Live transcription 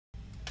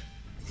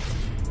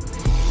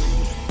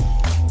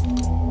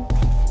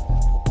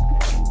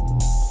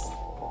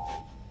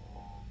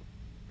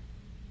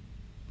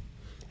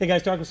Hey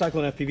guys, Tarek with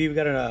Cyclone FPV. We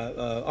got an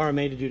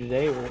RMA to do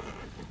today.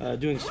 We're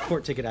doing a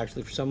support ticket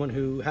actually for someone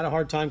who had a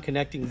hard time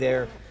connecting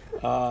their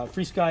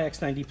FrSky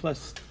X9D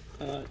Plus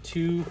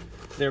to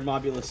their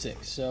Mobula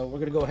 6. So we're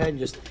going to go ahead and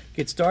just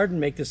get started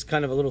and make this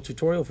kind of a little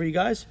tutorial for you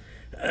guys.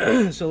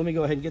 So let me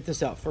go ahead and get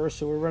this out first.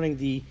 So we're running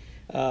the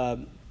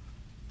X9D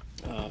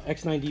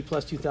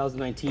Plus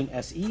 2019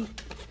 SE.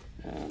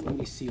 Let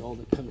me see all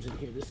that comes in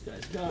here this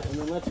guy's got. And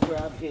then let's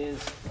grab his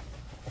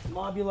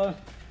Mobula,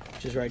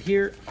 which is right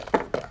here.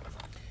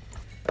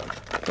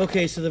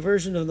 Okay, so the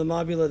version of the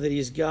Mobula that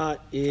he's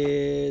got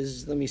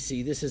is, let me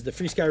see, this is the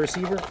FrSky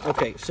receiver.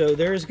 Okay, so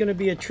there is going to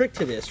be a trick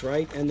to this,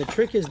 right? And the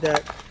trick is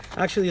that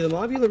actually the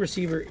Mobula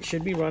receiver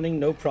should be running,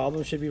 no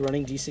problem, should be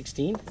running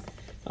D16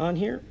 on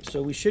here.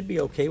 So we should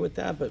be okay with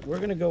that, but we're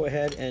going to go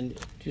ahead and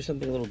do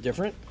something a little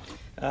different.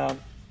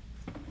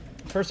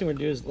 First thing we're going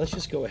to do is let's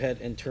just go ahead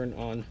and turn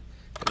on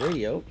the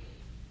radio.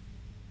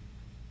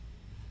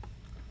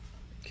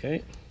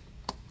 Okay.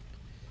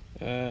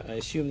 I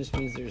assume this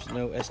means there's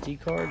no SD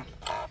card.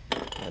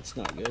 That's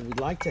not good. We'd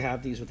like to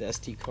have these with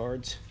SD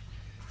cards.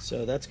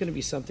 So that's going to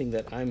be something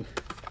that I'm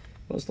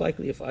most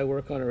likely, if I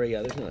work on a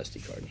radio, there's no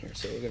SD card in here,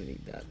 so we're going to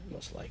need that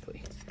most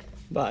likely.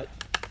 But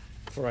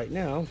for right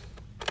now,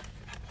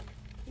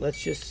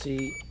 let's just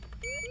see.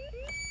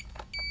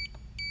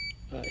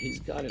 He's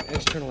got an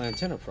external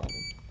antenna problem.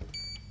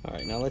 All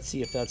right, now let's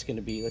see if that's going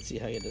to be, let's see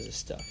how he does his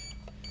stuff.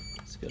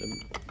 Let's go to...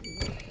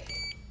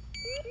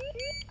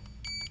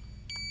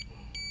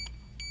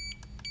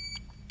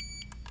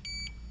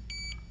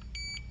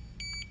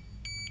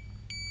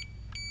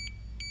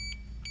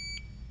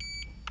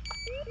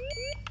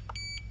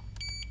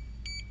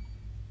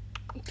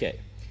 Okay,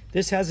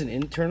 this has an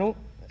internal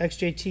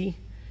XJT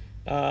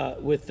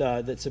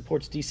that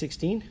supports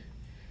D16,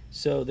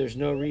 so there's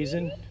no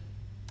reason.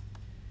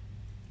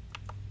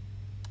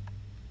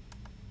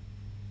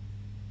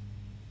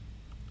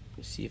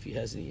 Let's see if he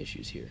has any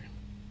issues here.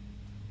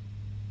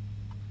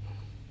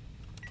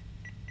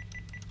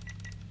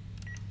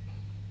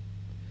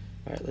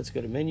 All right, let's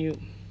go to menu.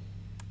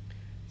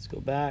 Let's go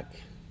back.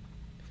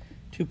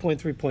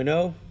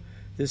 2.3.0.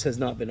 This has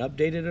not been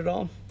updated at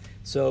all.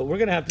 So we're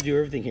gonna have to do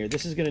everything here.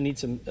 This is gonna need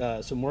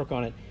some work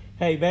on it.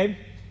 Hey, babe,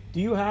 do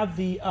you have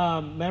the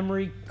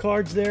memory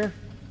cards there?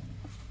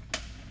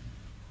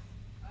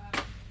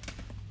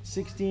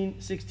 16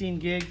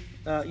 gig.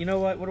 You know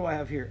what? What do I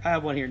have here? I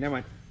have one here. Never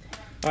mind.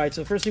 All right.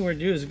 So the first thing we're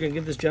gonna do is we're gonna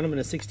give this gentleman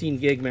a 16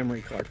 gig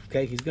memory card.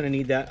 Okay, he's gonna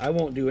need that. I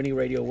won't do any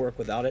radio work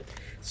without it.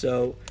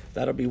 So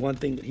that'll be one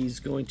thing that he's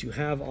going to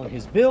have on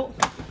his bill.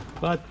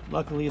 But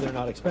luckily they're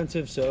not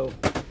expensive. So,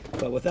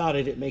 but without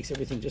it, it makes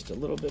everything just a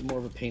little bit more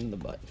of a pain in the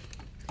butt.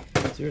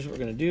 So here's what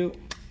we're going to do.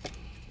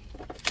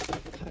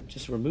 God,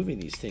 just removing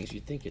these things,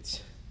 you'd think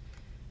it's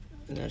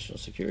a national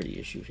security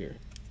issue here.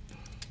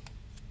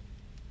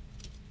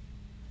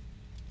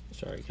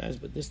 Sorry guys,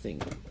 but this thing,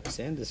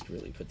 SanDisk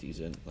really put these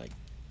in like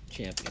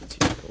champions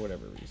here for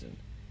whatever reason.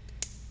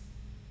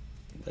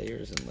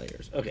 Layers and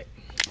layers. Okay.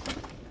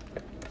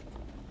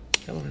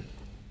 Come on.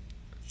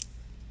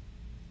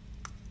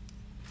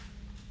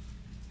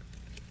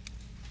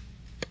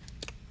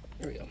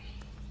 There we go.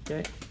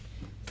 Okay.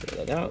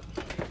 Throw that out.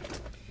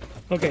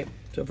 Okay,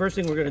 so first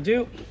thing we're going to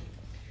do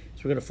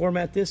is we're going to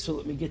format this. So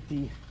let me get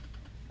the,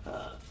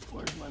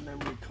 where's my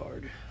memory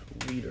card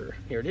reader?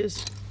 Here it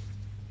is.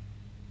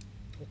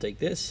 We'll take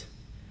this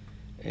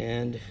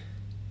and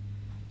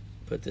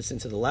put this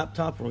into the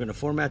laptop. We're going to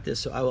format this,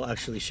 so I will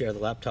actually share the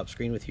laptop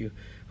screen with you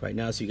right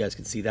now so you guys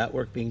can see that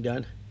work being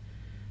done.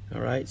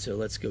 All right, so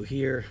let's go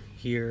here,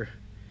 here,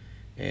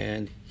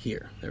 and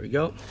here. There we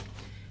go.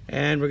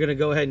 And we're going to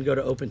go ahead and go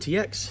to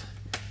OpenTX.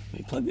 Let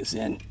me plug this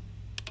in.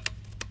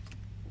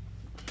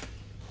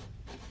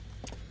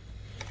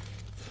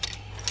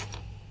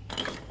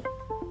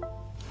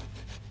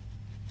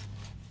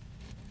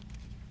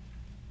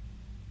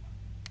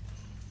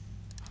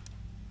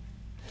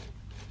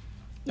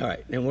 All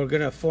right, and we're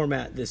going to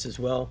format this as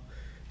well.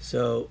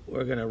 So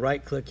we're going to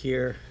right click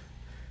here,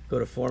 go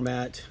to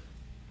format,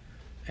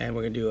 and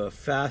we're going to do a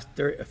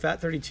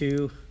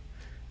FAT32,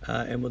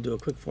 and we'll do a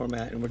quick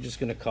format, and we're just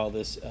going to call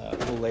this,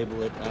 we'll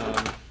label it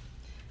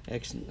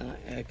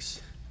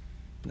X9D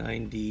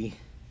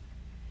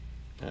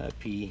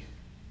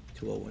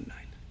P2019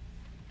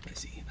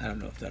 SE. I don't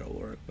know if that'll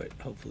work, but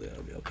hopefully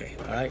that'll be okay.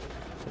 All right,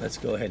 so let's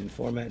go ahead and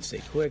format,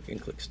 say quick, and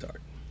click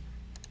start.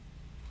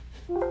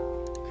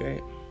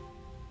 Okay.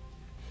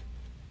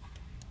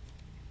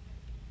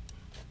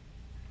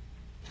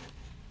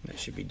 That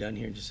should be done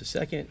here in just a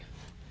second.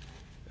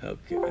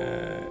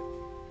 Okay.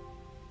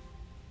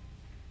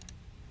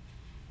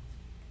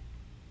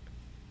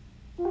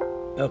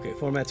 Okay,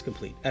 format's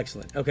complete.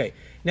 Excellent. Okay,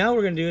 now what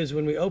we're going to do is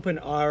when we open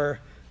our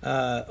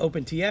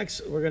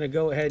OpenTX, we're going to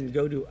go ahead and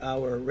go to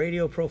our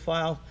radio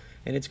profile,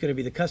 and it's going to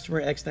be the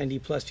customer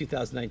X9D Plus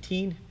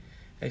 2019,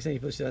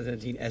 X9D Plus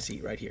 2019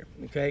 SE right here.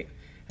 Okay,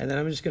 and then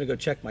I'm just going to go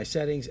check my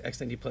settings,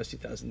 X9D Plus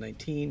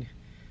 2019.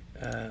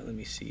 Let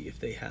me see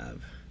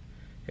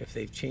if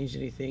they've changed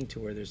anything to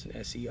where there's an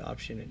SE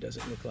option. It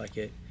doesn't look like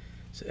it.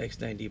 So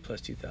X9D Plus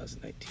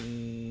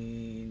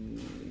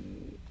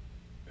 2019,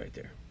 right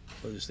there.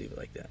 We'll just leave it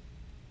like that.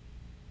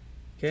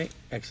 Okay,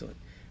 excellent.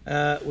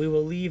 We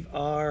will leave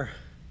our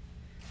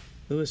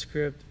Lewis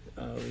script,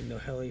 leave no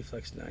heli,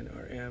 flex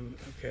 9RM,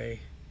 okay.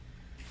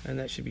 And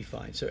that should be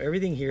fine. So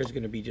everything here is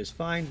gonna be just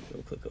fine.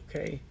 We'll click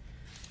okay.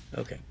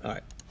 Okay, all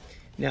right.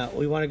 Now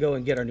we wanna go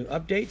and get our new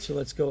update. So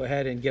let's go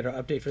ahead and get our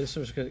update for this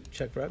one. We're just gonna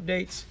check for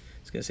updates.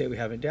 It's gonna say we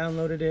haven't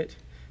downloaded it.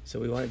 So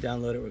we wanna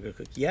download it, we're gonna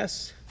click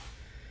yes.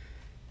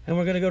 And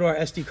we're gonna go to our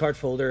SD card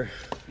folder.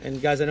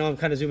 And guys, I know I'm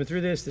kind of zooming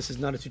through this. This is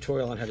not a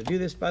tutorial on how to do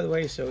this, by the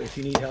way. So if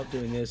you need help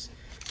doing this,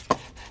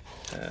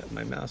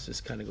 my mouse is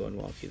kind of going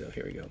wonky though.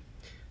 Here we go.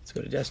 Let's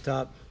go to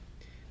desktop.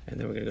 And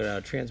then we're gonna go to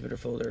our transmitter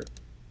folder.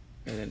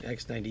 And then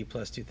X9D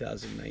Plus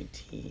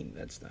 2019,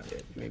 that's not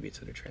it. Maybe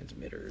it's under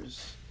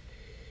transmitters.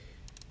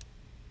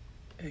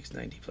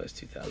 X9D Plus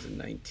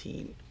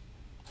 2019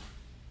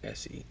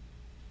 SE.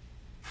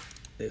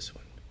 This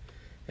one.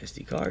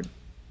 SD card.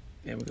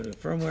 And we're going to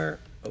firmware,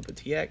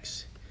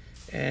 OpenTX.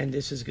 And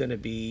this is going to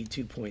be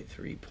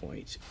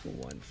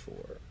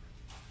 2.3.14.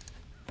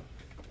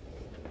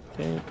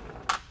 Okay.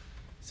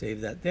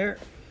 Save that there.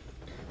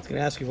 It's going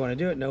to ask if you want to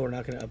do it. No, we're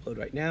not going to upload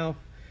right now.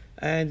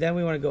 And then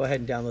we want to go ahead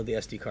and download the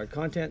SD card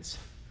contents.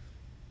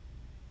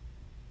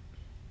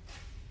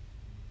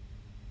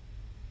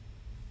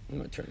 I'm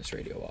going to turn this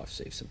radio off,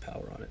 save some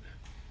power on it.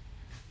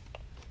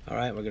 All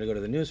right, we're going to go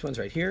to the newest ones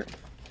right here.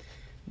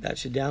 That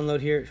should download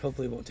here.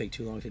 Hopefully it won't take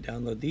too long to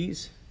download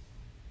these.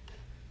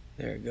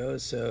 There it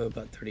goes. So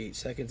about 38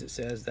 seconds it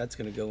says. That's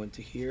going to go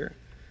into here.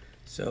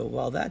 So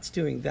while that's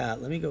doing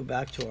that, let me go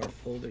back to our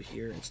folder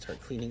here and start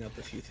cleaning up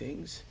a few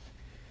things.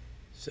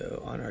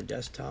 So on our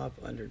desktop,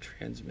 under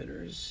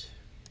transmitters,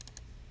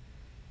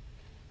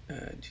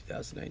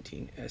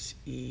 2019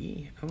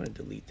 SE, I'm going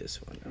to delete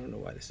this one. I don't know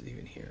why this is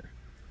even here.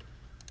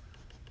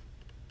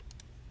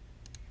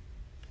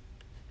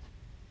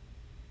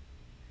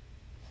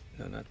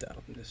 No, not that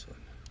one, this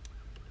one.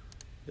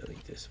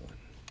 Delete this one.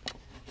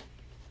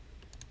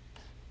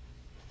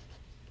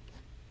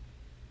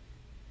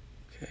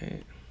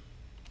 Okay.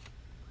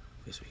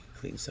 Guess we can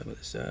clean some of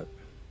this up.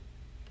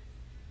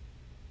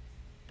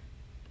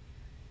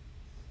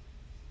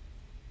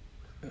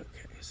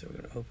 Okay, so we're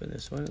going to open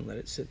this one and let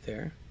it sit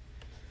there.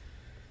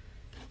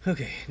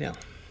 Okay, now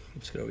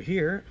let's go over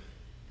here.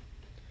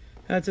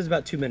 It says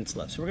about 2 minutes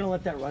left, so we're going to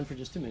let that run for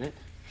just a minute.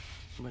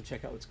 I'm going to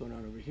check out what's going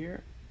on over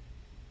here.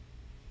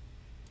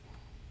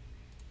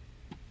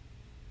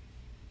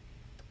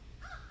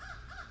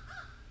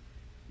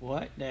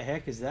 What the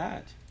heck is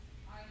that?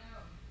 I know.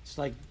 It's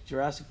like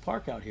Jurassic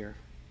Park out here.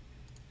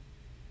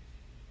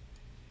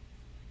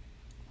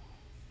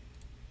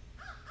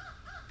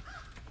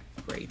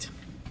 Great.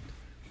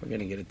 We're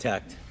going to get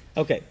attacked.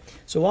 Okay,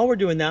 so while we're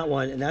doing that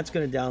one, and that's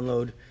going to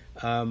download,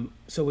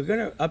 so we're going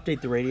to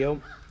update the radio,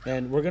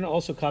 and we're going to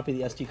also copy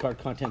the SD card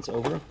contents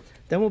over.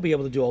 Then we'll be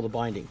able to do all the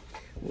binding.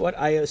 What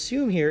I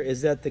assume here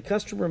is that the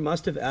customer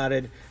must have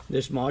added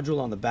this module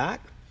on the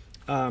back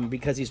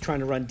because he's trying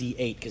to run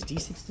D8, because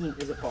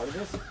D16 is a part of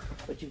this,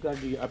 but you've got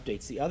to do your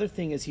updates. The other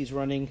thing is he's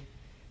running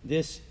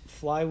this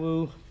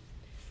Flywoo,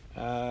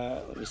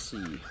 let me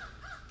see,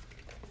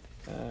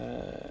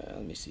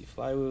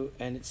 Flywoo,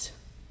 and it's,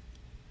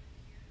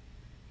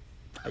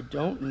 I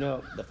don't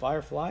know, the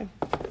Firefly,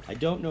 I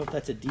don't know if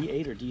that's a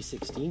D8 or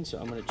D16, so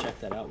I'm going to check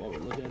that out while we're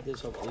looking at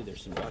this. Hopefully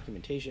there's some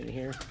documentation in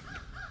here.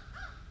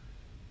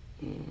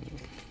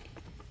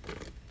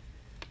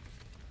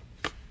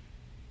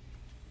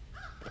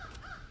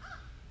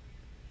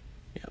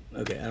 Yeah,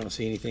 okay, I don't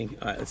see anything.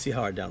 All right, let's see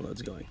how our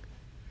download's going.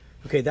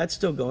 Okay, that's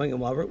still going,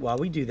 and while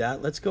we do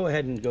that, let's go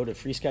ahead and go to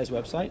FrSky's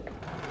website.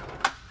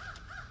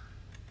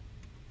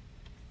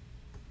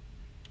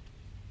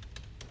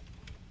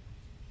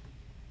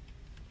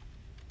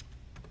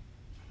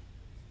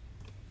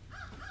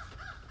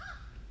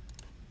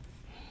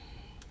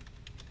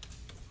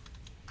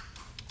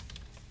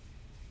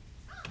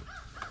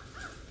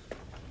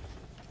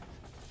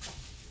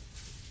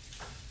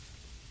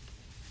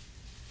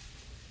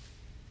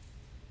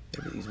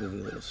 Everything's moving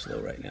a little slow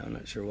right now. I'm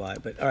not sure why,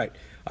 but all right.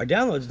 Our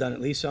download's done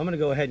at least, so I'm going to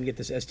go ahead and get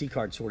this SD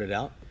card sorted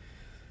out.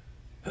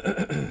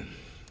 I'm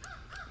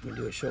going to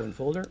do a show in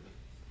folder.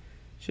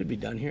 Should be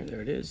done here.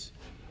 There it is.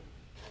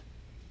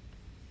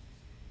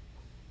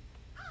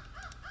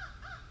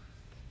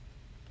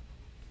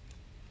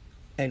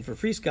 And for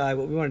FrSky,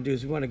 what we want to do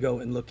is we want to go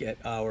and look at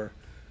our,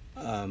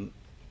 we're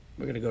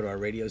going to go to our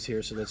radios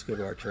here, so let's go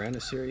to our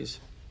Tyrannus series.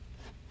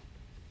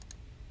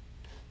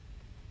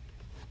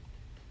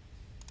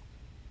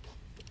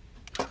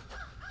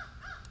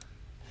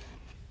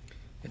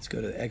 Let's go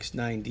to the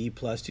X9D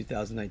Plus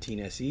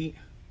 2019 SE.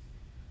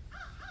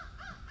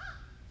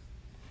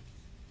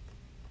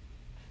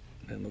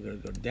 And we're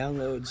going to go to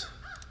downloads.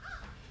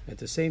 At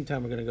the same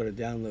time, we're going to go to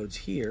downloads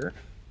here.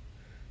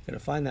 I'm going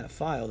to find that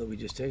file that we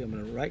just did. I'm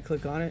going to right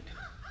click on it.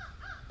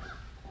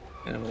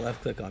 And I'm going to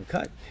left click on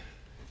cut.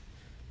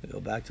 I go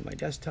back to my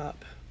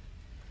desktop.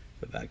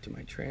 Go back to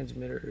my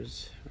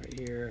transmitters right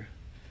here.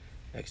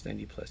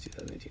 X9D Plus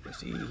 2019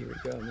 SE. Here we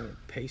go. I'm going to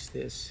paste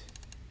this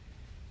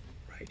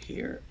right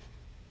here.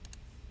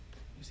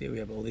 You see, we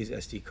have all these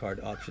SD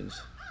card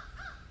options.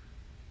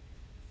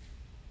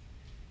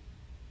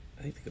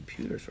 I think the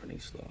computer's running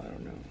slow. I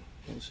don't know.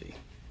 We'll see.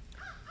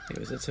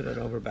 Anyways, let's head it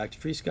over back to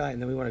FrSky,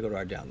 and then we want to go to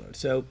our download.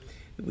 So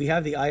we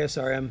have the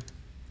ISRM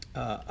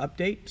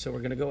update. So we're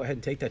going to go ahead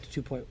and take that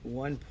to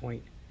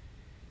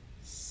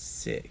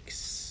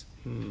 2.1.6.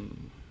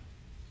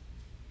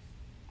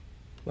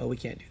 Well, we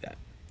can't do that.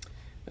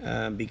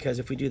 Because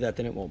if we do that,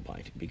 then it won't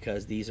bind,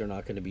 because these are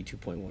not going to be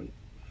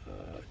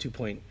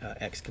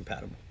 2.x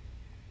compatible.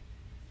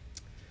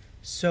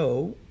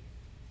 So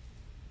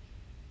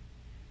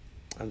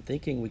I'm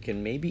thinking we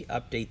can maybe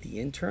update the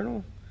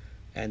internal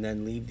and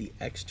then leave the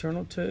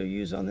external to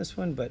use on this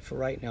one, but for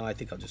right now I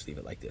think I'll just leave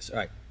it like this. All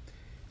right,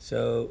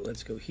 so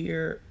let's go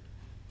here.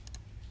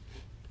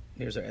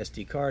 Here's our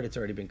SD card. It's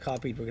already been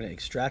copied. We're going to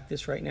extract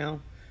this right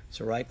now.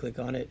 So right click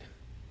on it,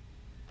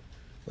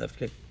 left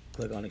click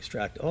on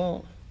extract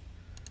all,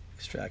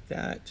 extract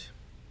that.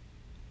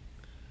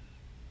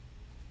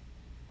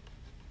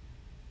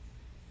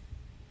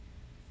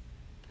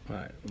 All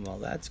right, while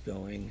that's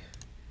going,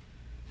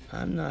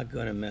 I'm not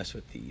going to mess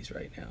with these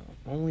right now,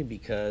 only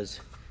because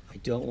I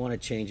don't want to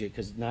change it,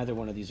 because neither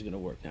one of these are going to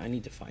work. Now I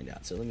need to find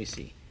out. So let me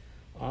see.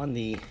 On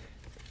the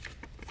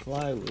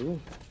Flywoo,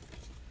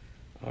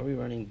 are we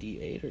running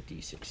D8 or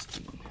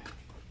D16?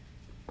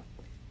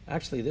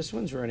 Actually, this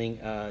one's running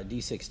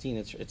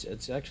D16.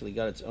 It's actually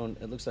got its own.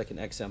 It looks like an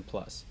XM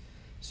Plus.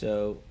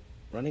 So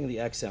running the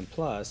XM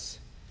Plus,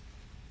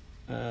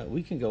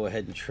 we can go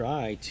ahead and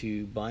try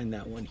to bind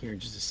that one here in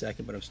just a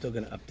second, but I'm still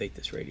going to update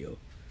this radio.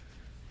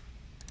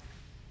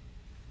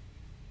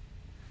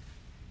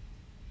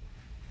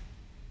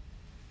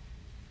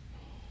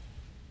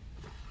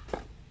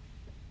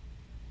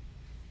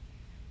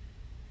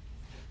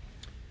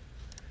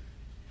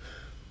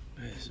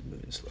 This is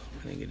moving slow.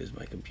 I think it is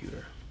my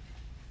computer.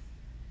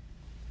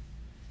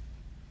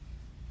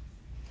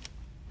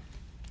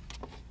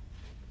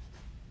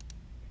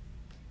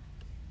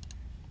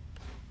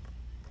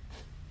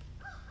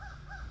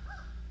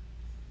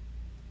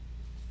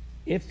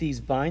 If these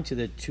bind to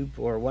the 2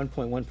 or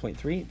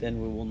 1.1.3,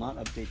 then we will not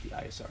update the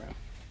ISRM.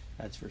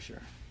 That's for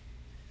sure.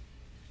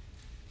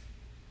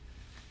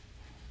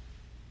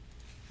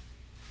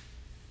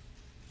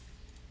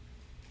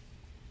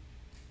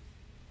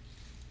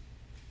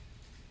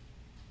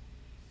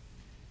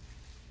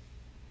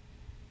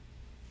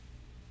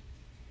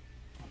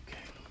 Okay.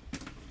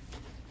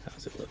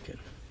 How's it looking?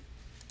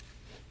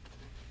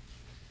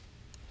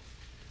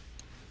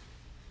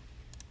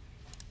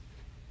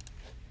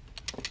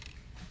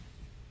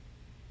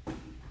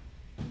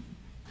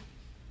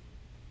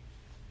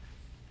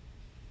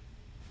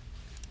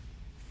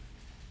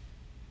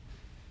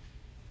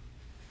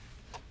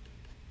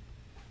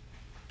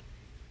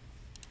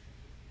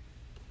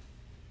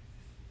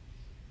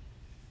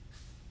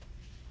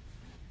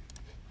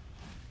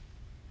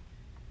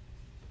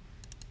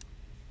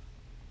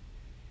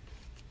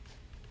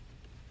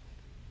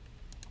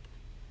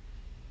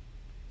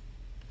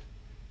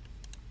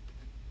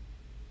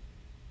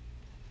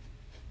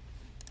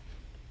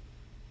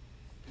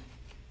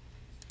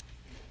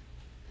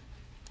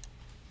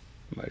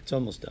 All right, it's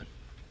almost done.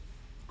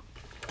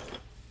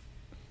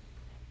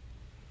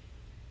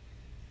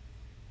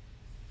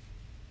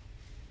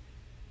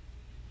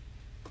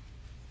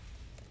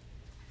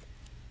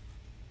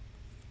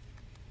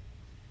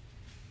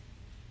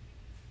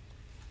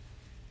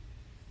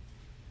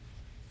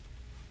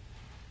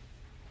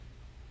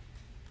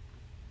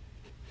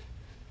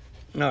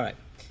 All right,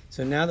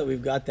 so now that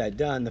we've got that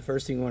done, the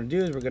first thing we want to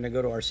do is we're going to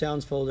go to our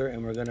sounds folder,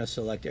 and we're going to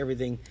select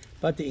everything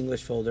but the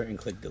English folder and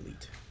click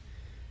delete.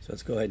 So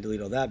let's go ahead and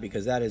delete all that,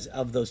 because that is,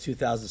 of those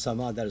 2,000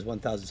 some odd, that is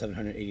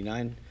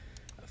 1,789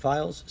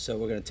 files. So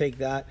we're going to take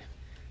that.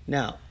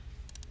 Now,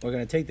 we're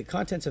going to take the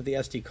contents of the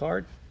SD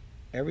card,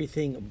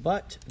 everything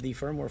but the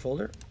firmware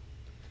folder.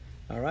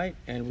 All right,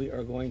 and we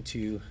are going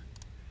to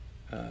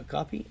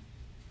copy.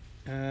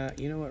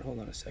 You know what? Hold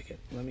on a second.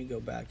 Let me go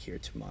back here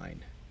to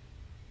mine.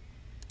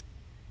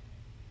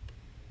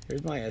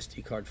 Here's my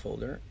SD card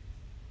folder.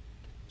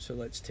 So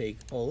let's take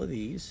all of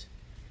these,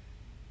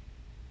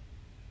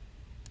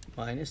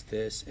 minus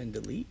this, and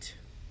delete.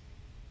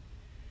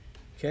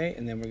 Okay,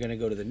 and then we're going to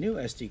go to the new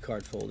SD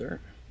card folder,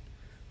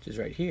 which is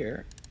right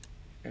here,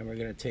 and we're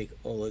going to take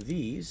all of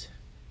these,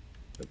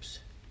 oops,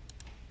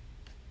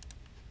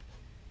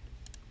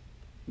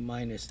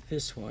 minus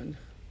this one,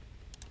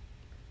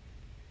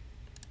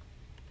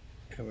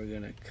 and we're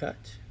going to cut.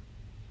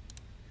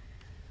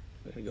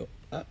 We're going to go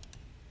up,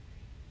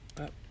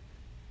 up,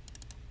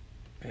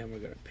 and we're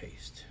going to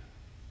paste.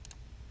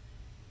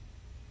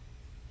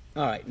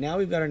 All right, now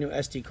we've got our new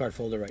SD card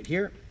folder right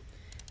here,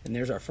 and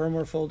there's our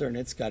firmware folder, and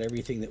it's got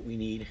everything that we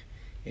need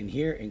in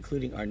here,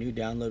 including our new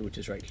download, which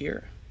is right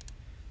here.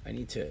 I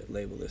need to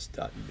label this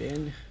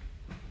 .bin.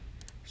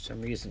 For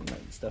some reason, my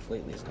stuff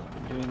lately has not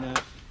been doing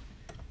that.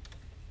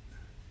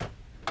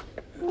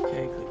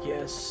 Okay, click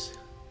yes.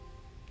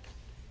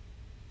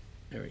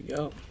 There we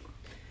go.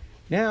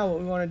 Now what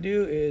we want to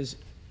do is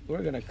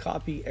we're going to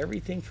copy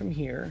everything from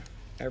here,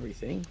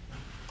 everything.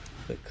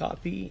 Click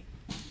copy,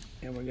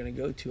 and we're going to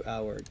go to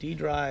our D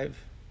drive,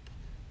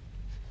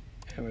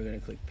 and we're going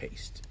to click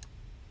paste.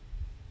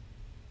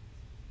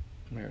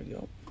 There we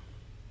go.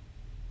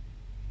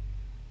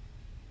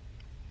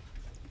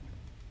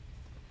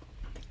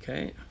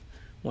 Okay,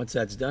 once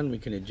that's done, we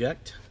can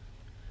eject.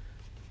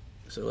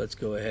 So let's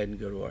go ahead and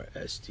go to our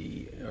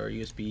SD or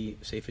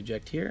USB safe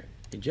eject here.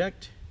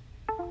 Eject.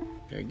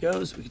 There it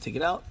goes. We can take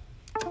it out.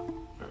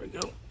 There we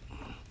go.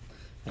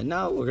 And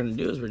now what we're going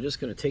to do is we're just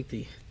going to take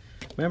the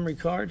memory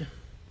card.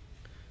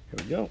 Here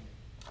we go.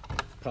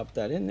 Pop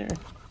that in there.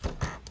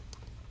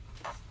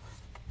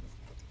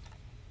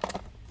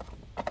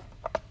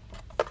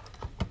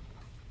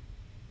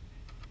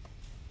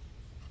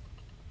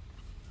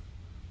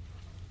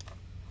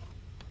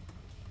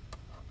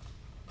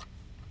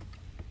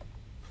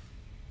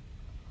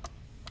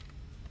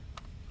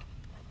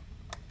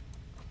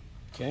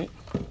 Okay,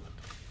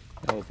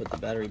 now we'll put the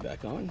battery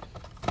back on,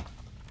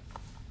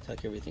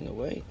 tuck everything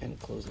away, and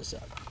close this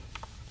up.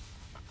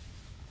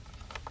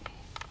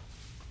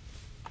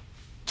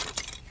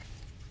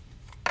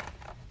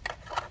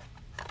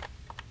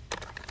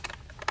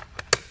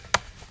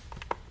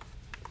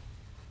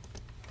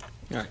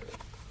 All right,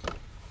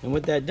 and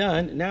with that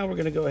done, now we're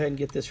going to go ahead and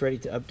get this ready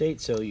to update.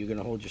 So you're going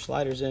to hold your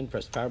sliders in,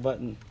 press the power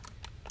button,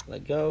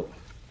 let go.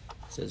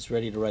 It says it's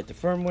ready to write the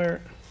firmware.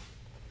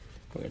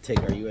 We're going to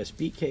take our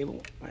USB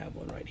cable. I have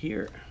one right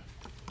here.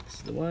 This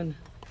is the one.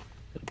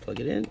 Going to plug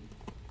it in.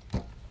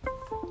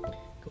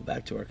 Go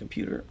back to our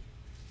computer.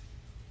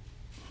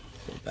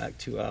 Go back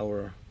to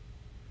our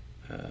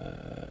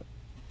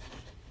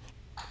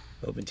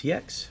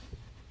OpenTX.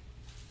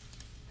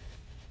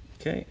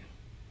 Okay.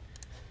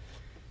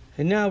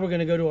 And now we're going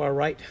to go to our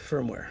write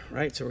firmware,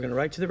 right? So we're going to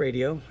write to the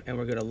radio, and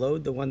we're going to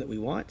load the one that we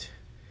want.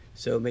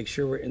 So make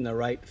sure we're in the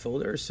right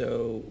folder.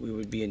 So we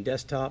would be in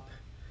desktop.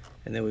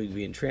 And then we'd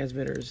be in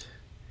transmitters,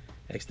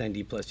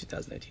 X9D Plus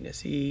 2019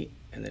 SE,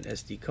 and then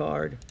SD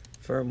card,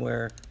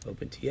 firmware,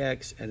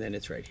 OpenTX, and then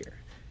it's right here.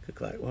 Click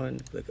that one,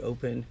 click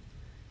open,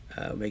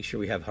 make sure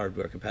we have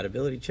hardware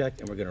compatibility checked,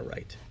 and we're going to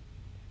write.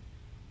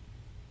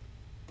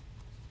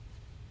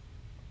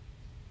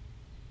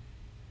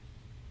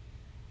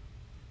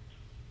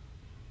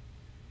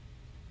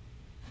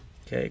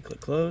 Okay,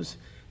 click close.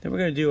 Then we're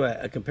going to do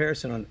a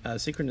comparison on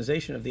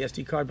synchronization of the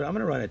SD card, but I'm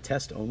going to run a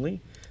test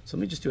only. So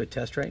let me just do a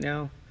test right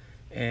now.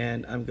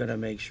 And I'm going to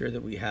make sure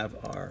that we have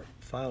our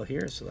file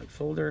here, select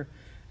folder,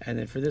 and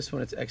then for this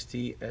one it's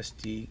XD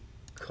SD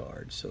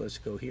card. So let's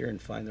go here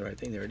and find the right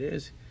thing. There it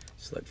is.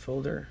 Select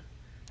folder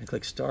and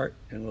click start,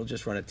 and we'll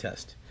just run a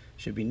test.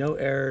 Should be no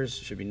errors,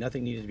 should be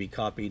nothing needed to be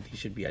copied. These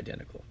should be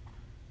identical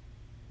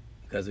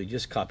because we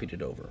just copied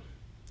it over.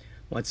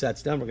 Once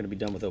that's done, we're going to be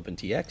done with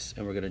OpenTX,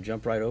 and we're going to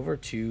jump right over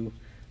to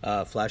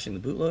flashing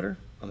the bootloader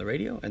on the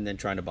radio and then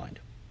trying to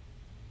bind.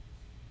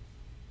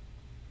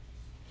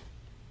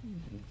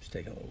 It's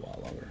taking a little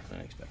while longer than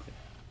I expected.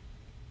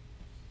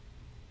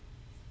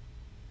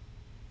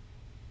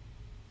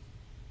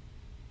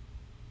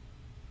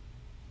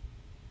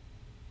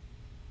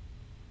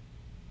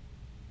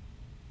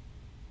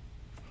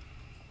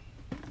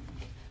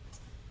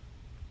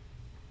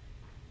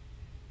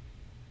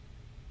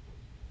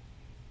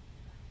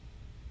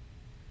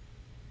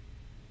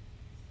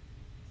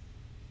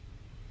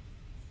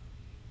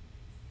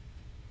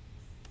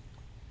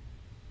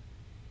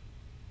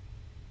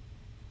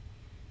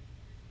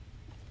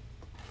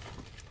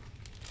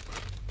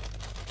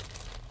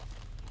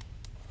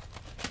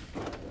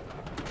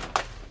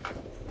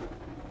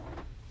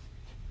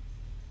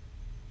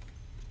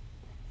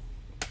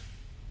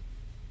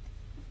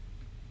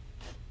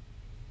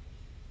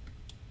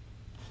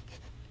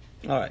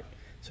 All right,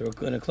 so we're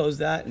going to close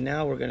that, and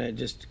now we're going to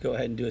just go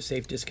ahead and do a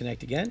safe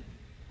disconnect again.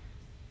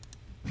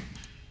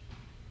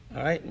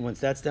 All right, and once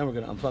that's done, we're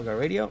going to unplug our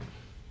radio.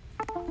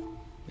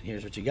 And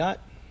here's what you got.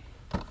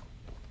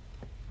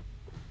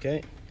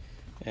 Okay,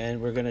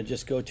 and we're going to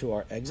just go to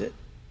our exit.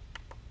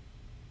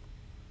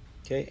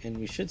 Okay, and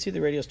we should see the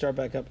radio start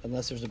back up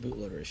unless there's a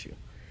bootloader issue.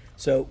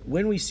 So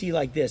when we see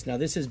like this, now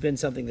this has been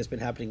something that's been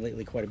happening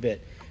lately quite a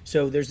bit.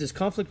 So there's this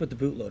conflict with the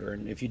bootloader,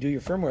 and if you do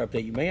your firmware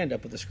update, you may end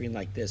up with a screen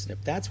like this. And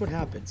if that's what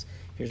happens,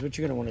 here's what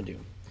you're going to want to do.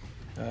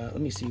 Let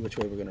me see which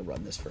way we're going to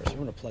run this first. I'm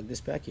going to plug this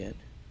back in.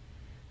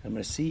 I'm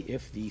going to see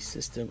if the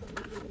system,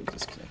 let me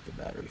disconnect the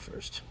battery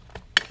first.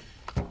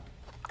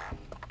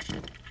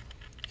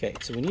 Okay,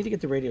 so we need to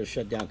get the radio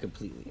shut down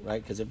completely,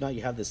 right? Because if not,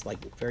 you have this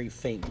like very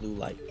faint blue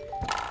light.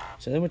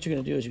 So then what you're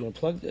going to do is you're going to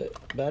plug the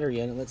battery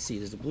in, and let's see,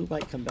 does the blue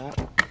light come back?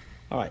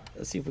 All right,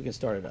 let's see if we can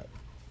start it up.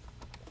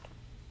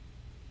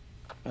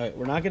 All right,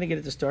 we're not going to get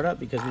it to start up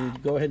because we need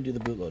to go ahead and do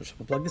the bootloader. So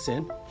we'll plug this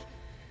in.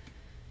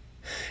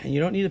 And you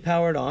don't need to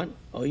power it on.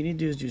 All you need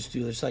to do is just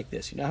do this like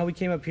this. You know how we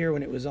came up here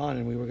when it was on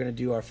and we were going to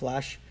do our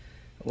flash?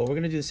 Well, we're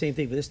going to do the same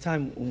thing, but this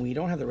time when we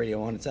don't have the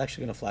radio on, it's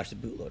actually going to flash the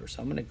bootloader.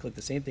 So I'm going to click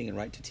the same thing and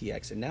write to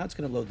TX, and now it's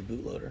going to load the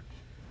bootloader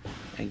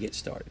and get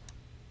started.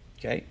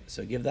 Okay,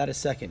 so give that a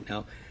second.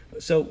 Now,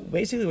 so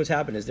basically what's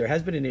happened is there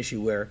has been an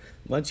issue where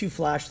once you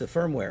flash the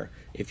firmware,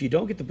 if you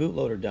don't get the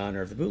bootloader done,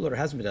 or if the bootloader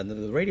hasn't been done,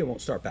 then the radio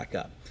won't start back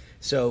up.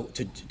 So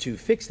to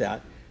fix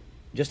that,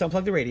 just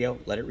unplug the radio,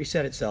 let it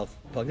reset itself,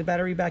 plug the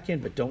battery back in,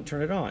 but don't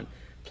turn it on.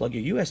 Plug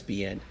your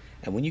USB in,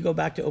 and when you go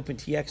back to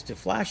OpenTX to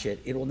flash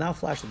it, it will now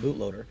flash the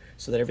bootloader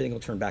so that everything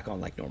will turn back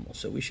on like normal.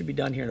 So we should be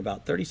done here in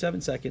about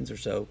 37 seconds or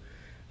so,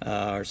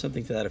 or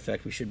something to that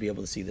effect. We should be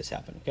able to see this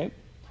happen, okay?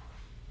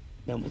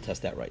 Then we'll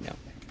test that right now.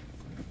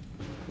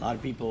 A lot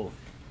of people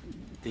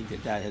think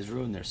that that has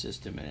ruined their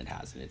system, and it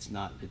hasn't. It's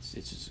not.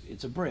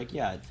 It's a brick.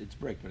 Yeah, it's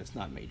brick, but it's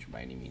not major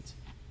by any means.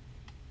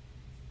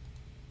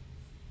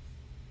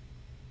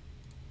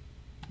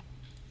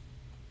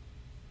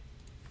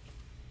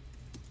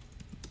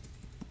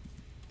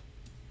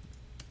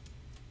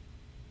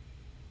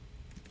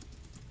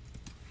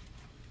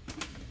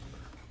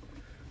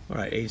 All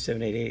right,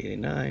 87, 88,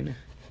 89,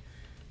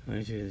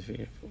 92, 3,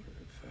 4,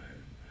 5,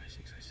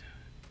 6, 7.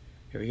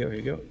 Here we go, here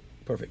we go.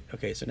 Perfect.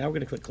 Okay, so now we're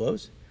going to click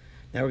close.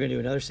 Now we're going to do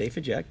another safe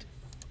eject.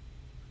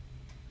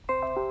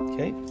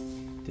 Okay,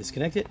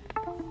 disconnect it.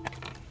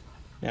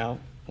 Now,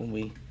 when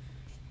we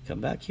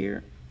come back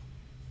here,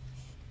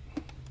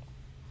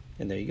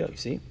 and there you go, you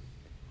see?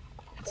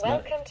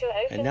 Welcome to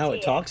OpenTX. And now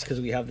it talks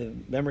because we have the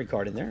memory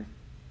card in there.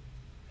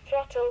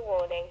 Throttle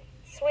warning,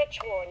 switch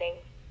warning.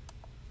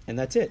 And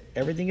that's it.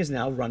 Everything is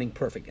now running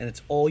perfect, and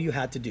it's all you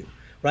had to do,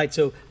 right?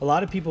 So a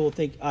lot of people will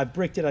think, I've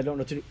bricked it, I don't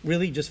know what to do.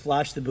 Really, just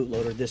flash the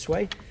bootloader this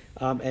way,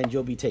 and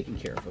you'll be taken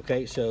care of,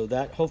 okay? So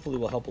that hopefully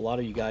will help a lot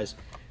of you guys.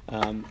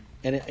 And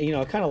you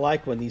know, I kind of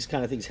like when these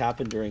kind of things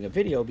happen during a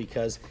video,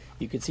 because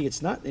you can see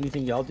it's not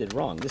anything y'all did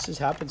wrong. This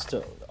happens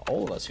to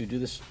all of us who do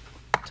this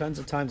tons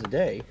of times a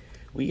day.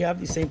 We have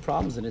these same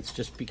problems, and it's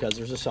just because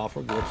there's a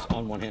software glitch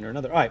on one hand or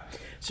another. All right,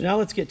 so now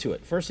let's get to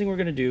it. First thing we're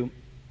going to do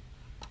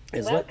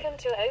is welcome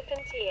to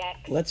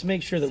OpenTX. Let's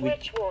make sure that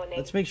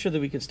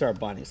we can start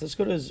binding. So let's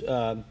go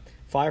to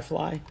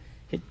Firefly,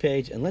 hit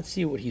page, and let's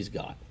see what he's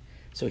got.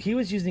 So he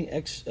was using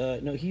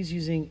he's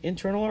using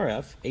internal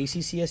RF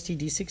ACCST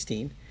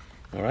D16.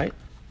 All right,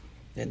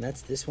 and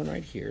that's this one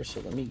right here. So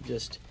let me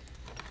just,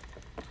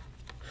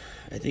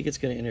 I think it's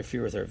going to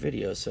interfere with our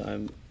video, so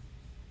I'm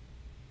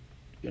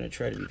going to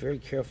try to be very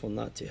careful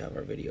not to have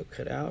our video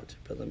cut out,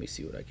 but let me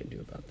see what I can do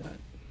about that.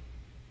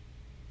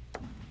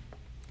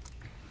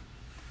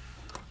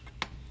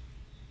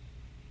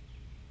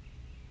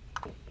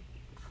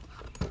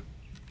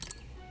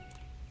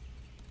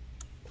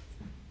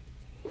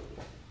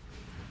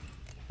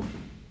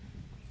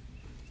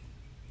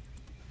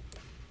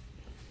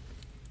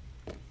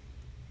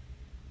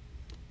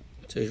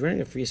 So he's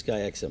running a FrSky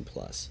XN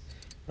Plus.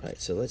 All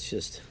right, so let's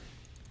just,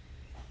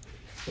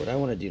 what I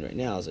want to do right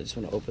now is I just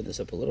want to open this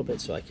up a little bit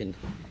so I can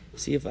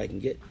see if I can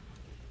get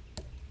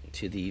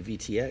to the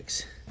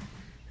VTX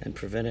and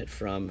prevent it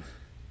from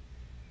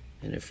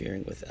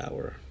interfering with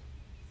our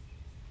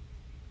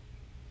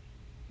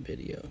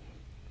video.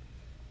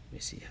 Let me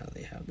see how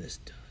they have this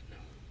done.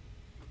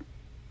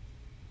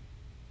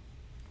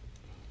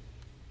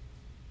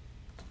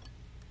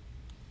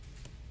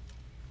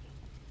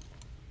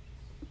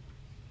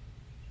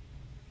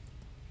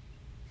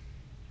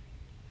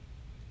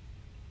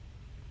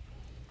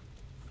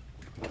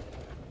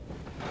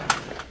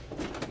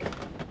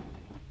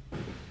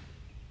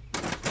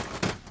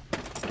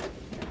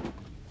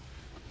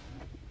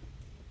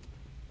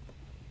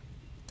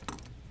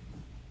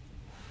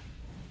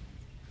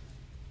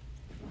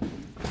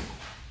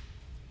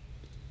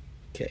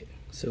 Okay,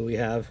 so we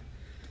have,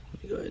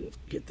 let me go ahead and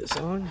get this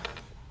on.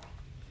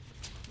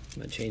 I'm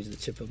going to change the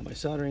tip of my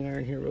soldering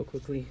iron here real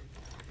quickly.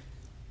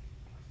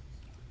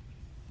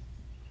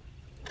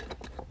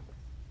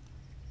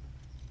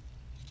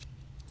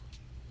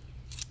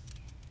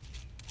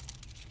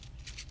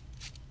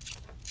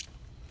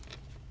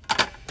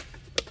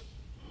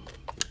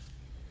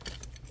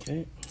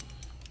 Okay.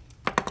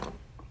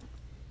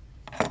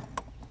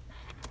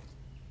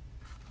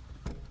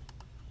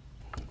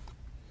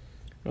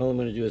 All I'm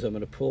going to do is I'm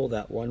going to pull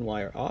that one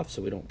wire off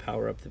so we don't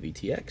power up the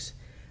VTX,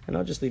 and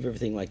I'll just leave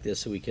everything like this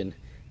so we can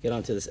get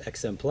onto this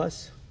XM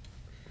Plus.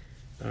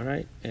 All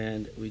right,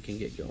 and we can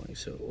get going.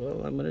 So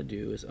what I'm going to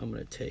do is I'm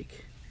going to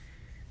take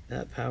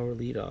that power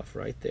lead off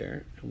right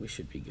there, and we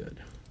should be good.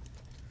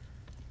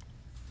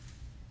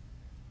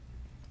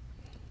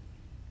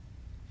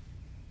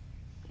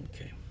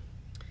 Okay.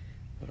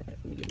 All right,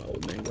 let me get my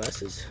old man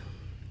glasses.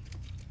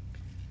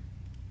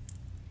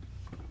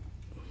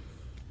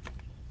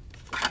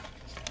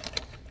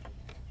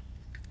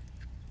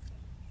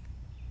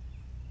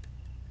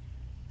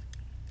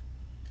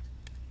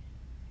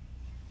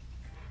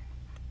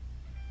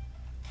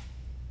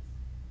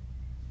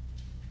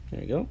 There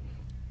you go.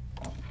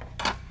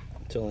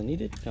 That's all I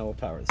needed. Now we'll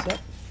power this up.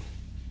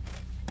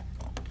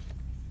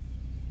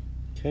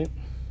 Okay.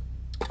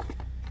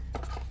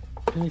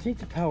 And I think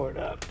to power it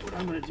up, what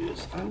I'm going to do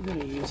is I'm going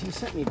to use, he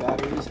sent me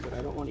batteries, but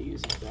I don't want to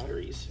use his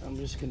batteries. I'm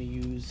just going to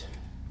use,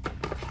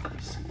 let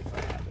me see if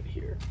I have it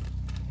here.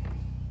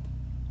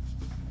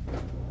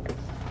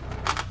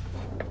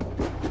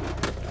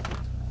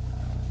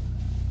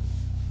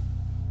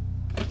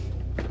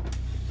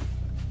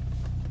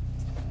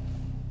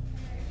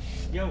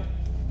 go.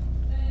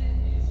 The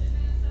shipment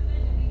stuff in,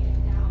 did we get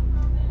down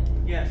from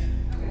it? Yes.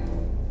 Okay.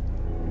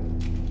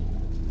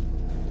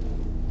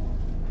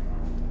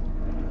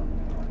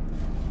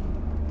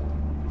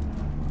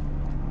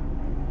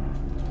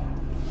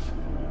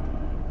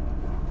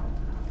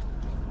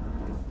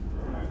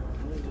 Alright,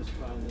 let me just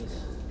find this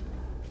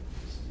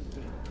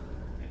stupid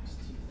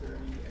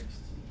XT30,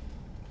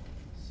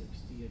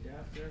 XT60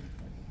 adapter, if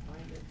I can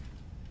find it.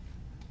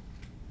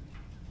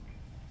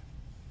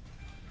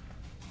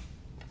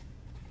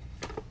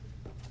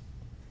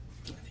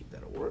 I think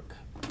that'll work.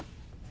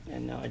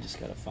 And now I just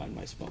gotta find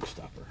my smoke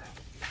stopper.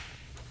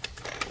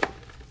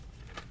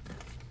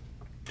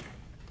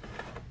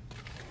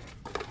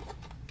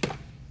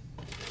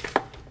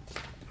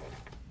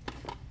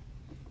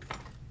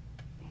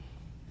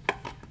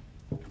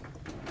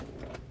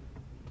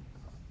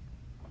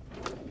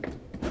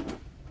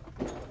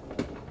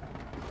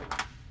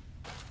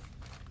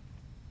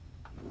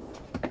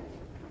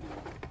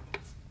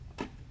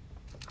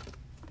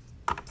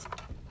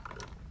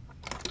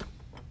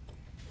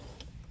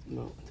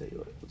 No, I'll tell you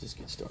what, we'll just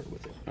get started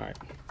with it. All right,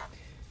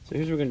 so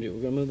here's what we're gonna do.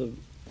 We're gonna move the,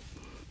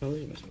 oh,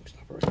 there's my smoke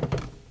stopper right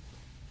there.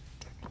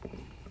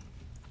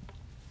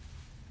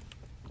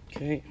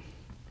 Okay,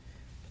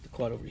 put the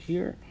quad over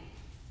here.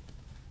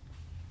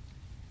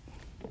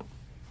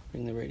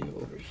 Bring the radio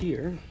over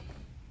here.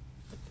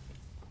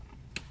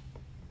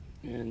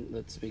 And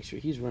let's make sure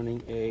he's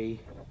running a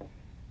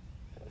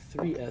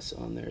 3S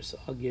on there, so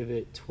I'll give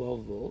it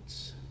 12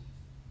 volts.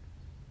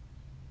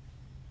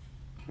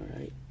 All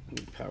right, let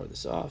me power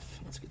this off.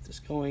 Let's get this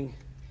going.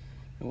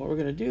 And what we're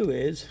gonna do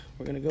is,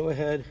 we're gonna go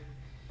ahead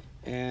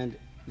and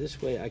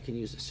this way I can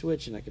use the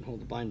switch and I can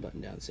hold the bind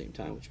button down at the same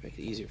time, which makes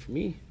it easier for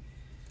me.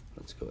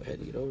 Let's go ahead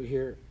and get over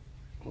here,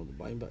 hold the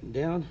bind button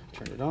down,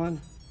 turn it on.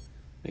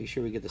 Make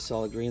sure we get the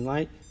solid green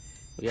light.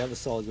 We have the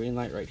solid green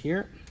light right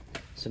here.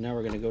 So now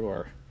we're gonna go to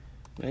our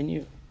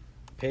menu,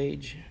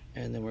 page,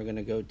 and then we're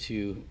gonna go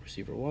to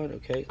receiver 1.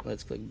 Okay,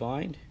 let's click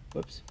bind.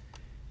 Whoops,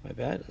 my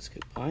bad, let's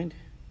click bind.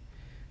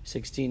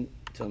 16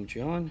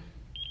 telemetry on,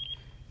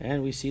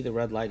 and we see the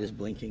red light is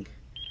blinking,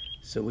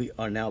 so we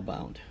are now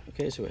bound.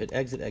 Okay, so we hit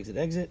exit, exit,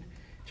 exit,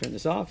 turn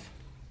this off.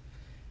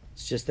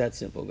 It's just that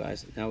simple,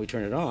 guys. Now we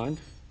turn it on.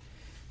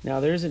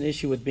 Now there's an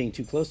issue with being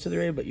too close to the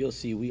radio, but you'll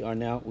see we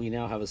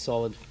now have a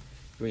solid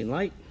green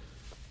light.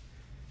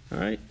 All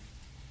right,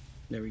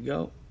 there we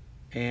go,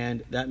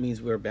 and that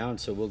means we're bound,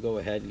 so we'll go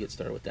ahead and get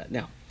started with that.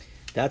 Now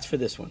that's for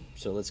this one,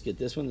 so let's get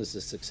this one. This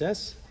is a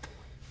success.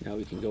 Now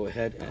we can go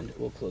ahead and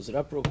we'll close it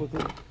up real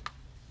quickly.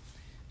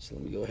 So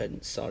let me go ahead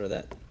and solder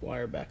that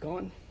wire back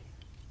on.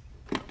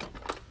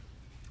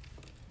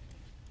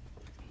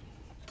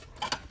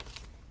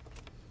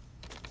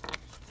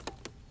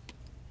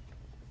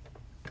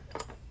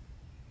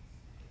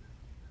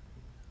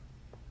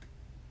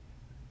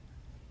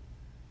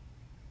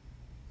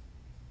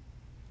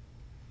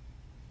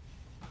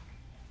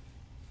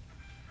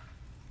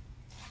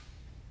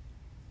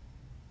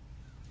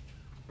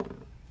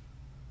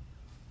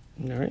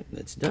 All right,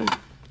 that's done.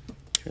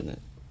 Turn that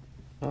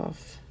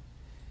off.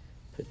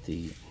 Put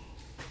the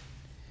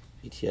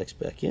VTX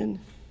back in.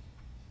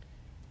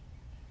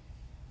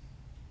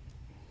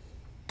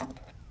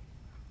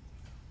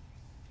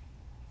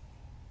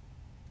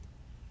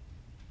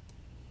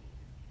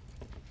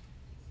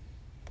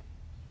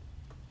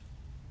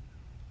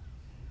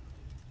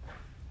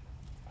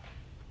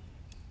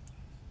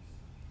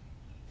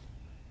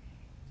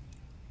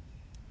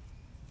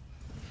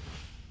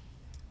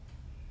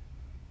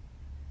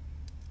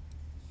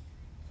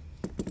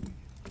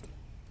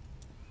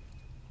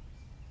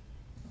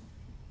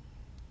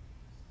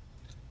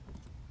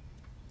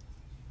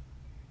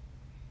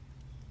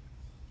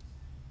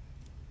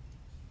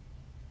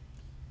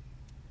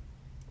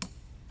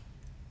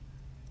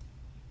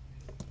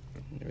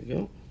 There we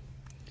go.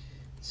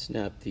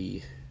 Snap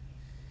the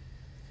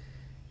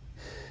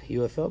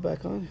UFL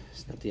back on.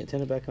 Snap the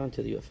antenna back on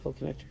to the UFL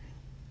connector.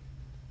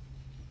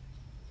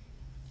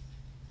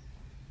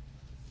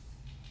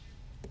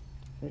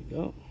 There we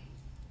go.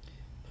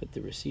 Put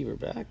the receiver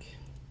back.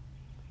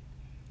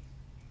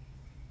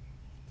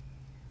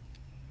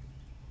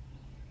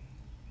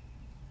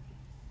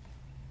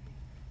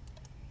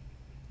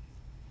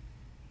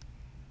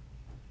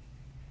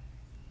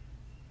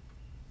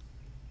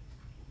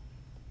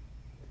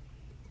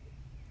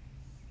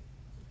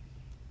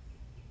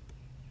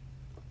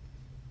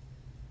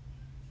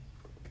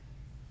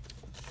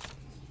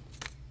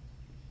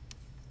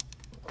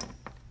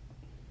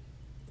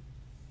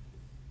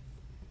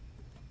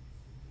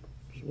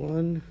 There's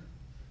one.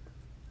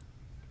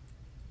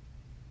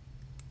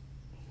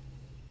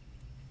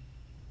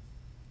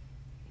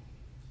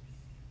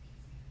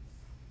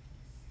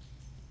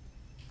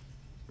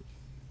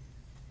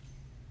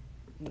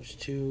 There's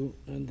two,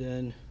 and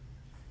then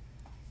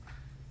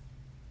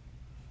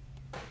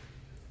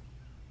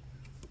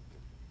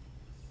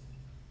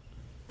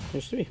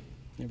there's three.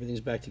 Everything's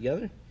back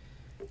together,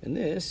 and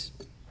this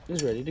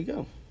is ready to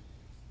go.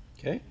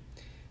 Okay,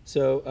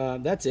 so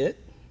that's it.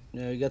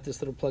 Now you got this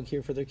little plug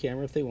here for their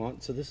camera if they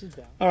want. So this is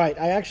down. All right,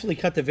 I actually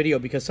cut the video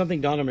because something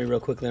dawned on me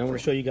real quickly. And I want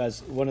to show you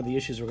guys one of the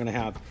issues we're going to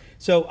have.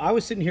 So I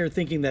was sitting here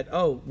thinking that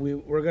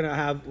we're going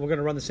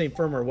to run the same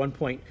firmware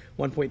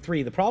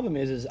 1.1.3. The problem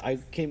is I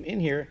came in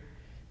here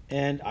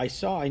and I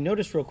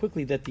noticed real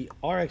quickly that the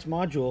RX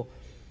module,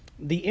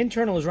 the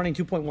internal is running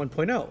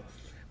 2.1.0.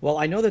 Well,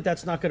 I know that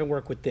that's not going to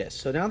work with this.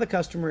 So now the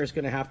customer is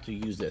going to have to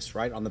use this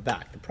right on the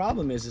back. The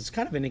problem is it's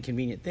kind of an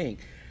inconvenient thing.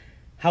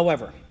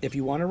 However, if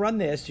you want to run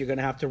this, you're going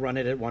to have to run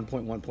it at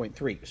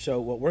 1.1.3. So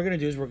what we're going to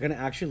do is we're going to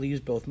actually use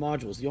both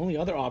modules. The only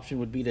other option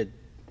would be to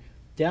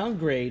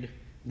downgrade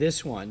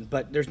this one,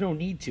 but there's no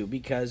need to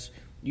because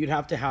you'd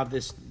have to have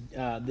this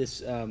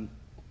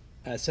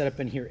setup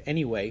in here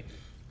anyway.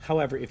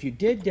 However, if you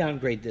did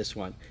downgrade this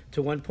one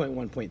to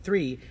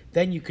 1.1.3,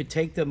 then you could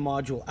take the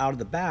module out of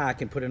the back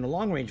and put in a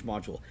long-range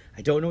module.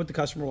 I don't know what the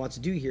customer wants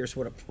to do here,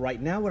 so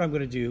right now what I'm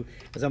going to do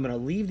is I'm going to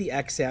leave the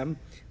XM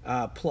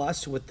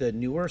Plus with the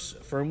newer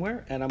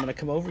firmware, and I'm going to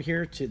come over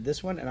here to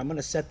this one, and I'm going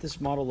to set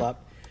this model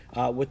up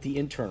with the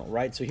internal,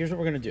 right? So here's what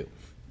we're going to do.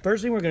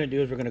 First thing we're going to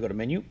do is we're going to go to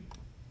Menu.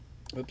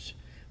 Oops.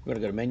 We're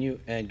going to go to Menu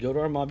and go to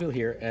our module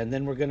here, and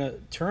then we're going to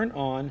turn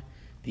on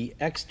the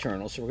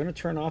external. So we're going to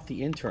turn off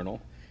the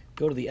internal.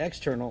 Go to the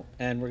external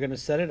and we're going to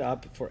set it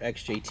up for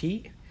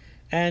XJT,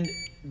 and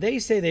they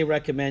say they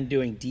recommend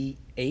doing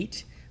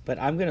D8, but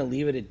I'm going to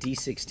leave it at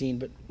D16,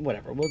 but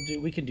whatever,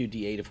 we can do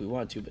D8 if we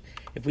want to, but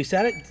if we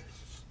set it,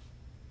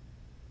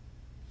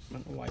 I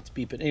don't know why it's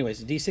beeping,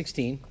 anyways,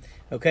 D16,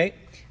 okay,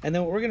 and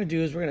then what we're going to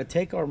do is we're going to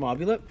take our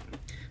Mobula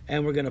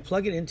and we're going to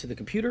plug it into the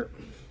computer,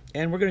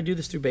 and we're going to do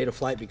this through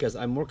Betaflight because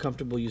I'm more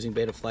comfortable using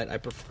Betaflight. I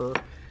prefer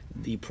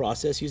the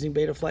process using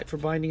Betaflight for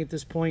binding at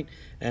this point,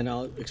 and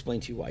I'll explain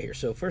to you why here.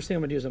 So first thing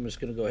I'm going to do is I'm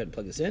just going to go ahead and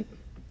plug this in.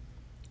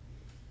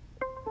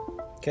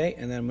 Okay,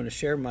 and then I'm going to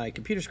share my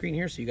computer screen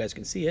here so you guys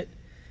can see it.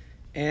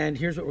 And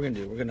here's what we're going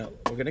to do. We're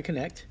going to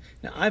connect.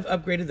 Now I've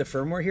upgraded the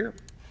firmware here,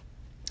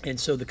 and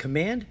so the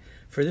command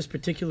for this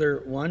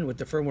particular one with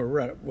the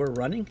firmware we're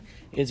running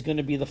is going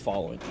to be the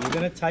following. You're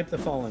going to type the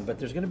following, but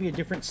there's going to be a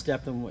different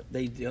step than what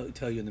they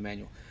tell you in the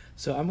manual.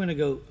 So I'm going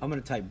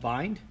to type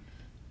bind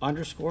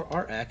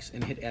 _RX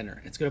and hit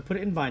enter. It's going to put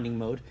it in binding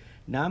mode.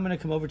 Now I'm going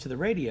to come over to the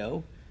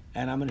radio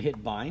and I'm going to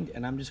hit bind,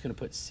 and I'm just going to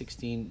put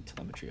 16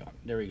 telemetry on.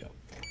 There we go.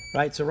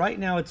 Right, so right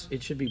now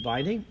it should be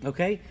binding,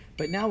 okay?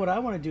 But now what I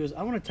want to do is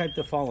I want to type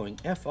the following.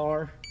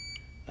 FrSky,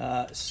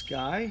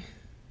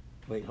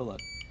 wait, hold on.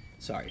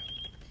 Sorry.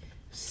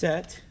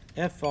 Set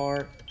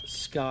FrSky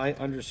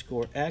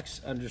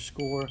 _X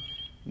 _,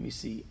 let me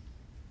see,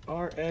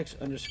 RX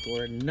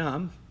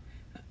 _num,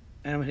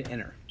 and I'm going to hit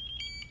enter.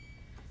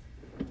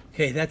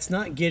 Okay, that's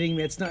not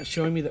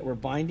showing me that we're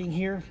binding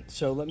here.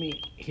 So let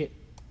me hit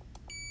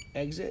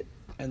exit,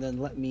 and then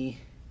let me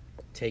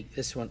take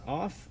this one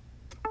off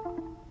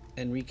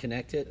and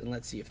reconnect it, and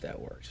let's see if that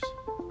works.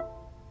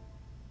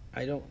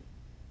 I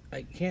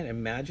can't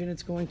imagine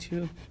it's going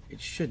to. It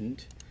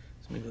shouldn't.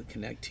 So let me go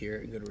connect here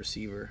and go to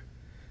receiver.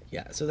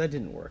 Yeah, so that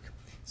didn't work.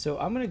 So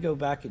I'm going to go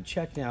back and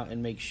check now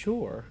and make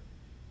sure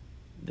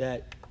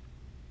that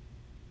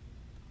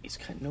it's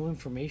got no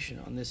information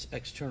on this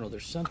external.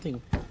 There's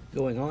something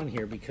going on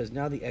here because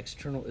now the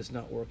external is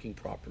not working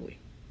properly.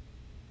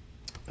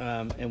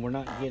 And we're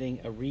not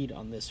getting a read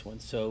on this one.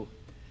 So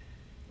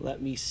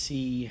let me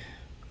see.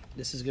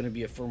 This is going to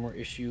be a firmware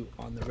issue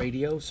on the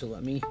radio. So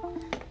let me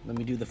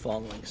do the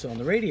following. So on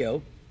the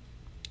radio,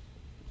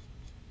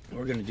 what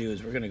we're going to do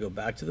is we're going to go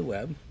back to the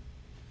web.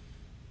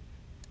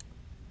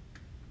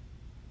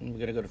 And we're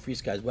going to go to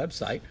FrSky's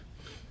website.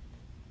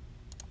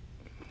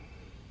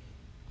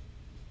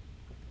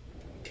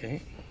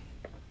 Okay.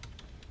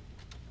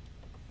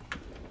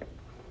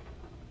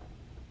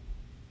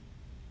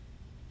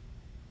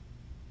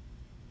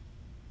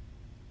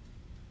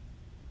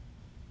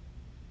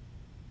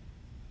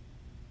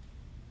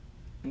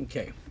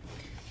 Okay.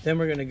 Then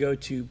we're going to go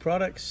to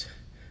products,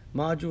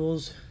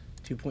 modules,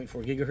 2.4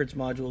 gigahertz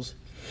modules.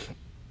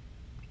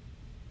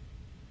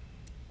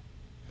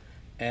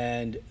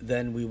 And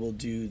then we will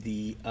do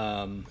the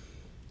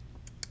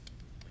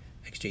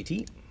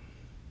XJT.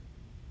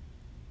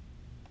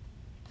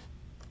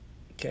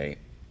 Okay,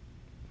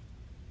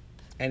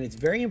 and it's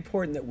very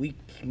important that we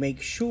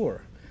make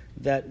sure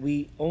that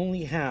we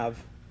only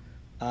have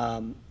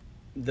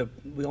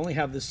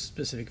this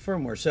specific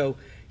firmware. So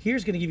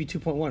here's going to give you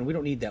 2.1. We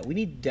don't need that. We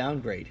need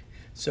downgrade.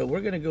 So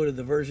we're going to go to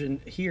the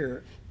version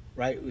here,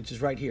 right, which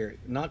is right here,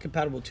 not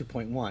compatible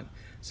 2.1.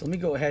 So let me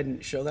go ahead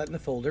and show that in the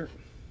folder,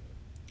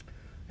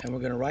 and we're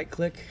going to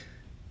right-click,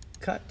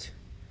 cut.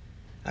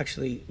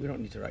 Actually, we don't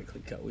need to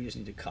right-click cut. We just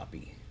need to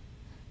copy.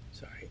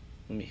 Sorry.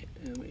 Let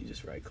me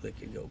just right click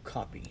and go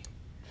copy.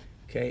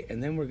 Okay,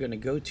 and then we're going to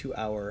go to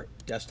our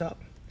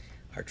desktop,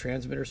 our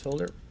transmitters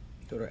folder,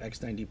 go to our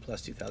X9D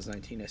Plus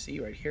 2019 SE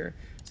right here,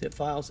 zip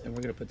files, and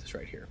we're going to put this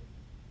right here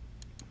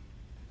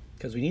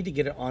because we need to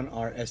get it on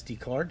our SD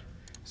card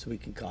so we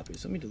can copy.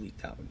 So let me delete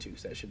that one too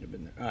because that shouldn't have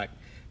been there. All right,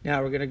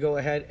 now we're going to go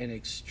ahead and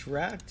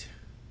extract.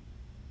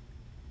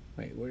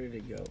 Wait, where did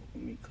it go?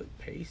 Let me click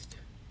paste.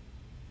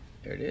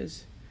 There it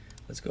is.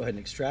 Let's go ahead and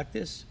extract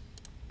this.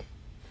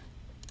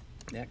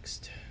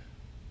 Next.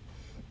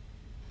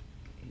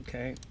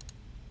 Okay.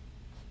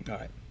 All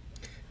right.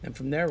 And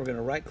from there, we're going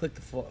to right-click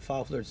the file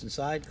folder that's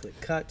inside, click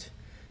Cut,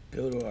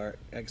 go to our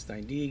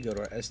X9D, go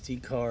to our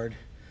SD card,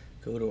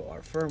 go to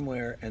our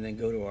firmware, and then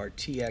go to our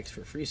TX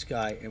for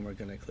FrSky, and we're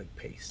going to click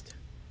Paste.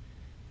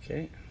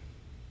 Okay.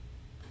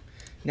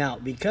 Now,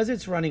 because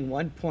it's running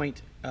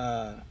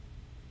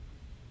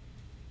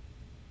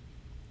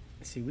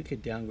see, we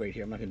could downgrade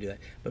here. I'm not going to do that.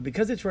 But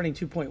because it's running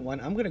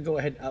 2.1, I'm going to go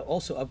ahead and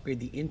also upgrade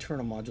the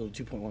internal module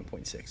to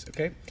 2.1.6.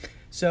 Okay.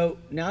 So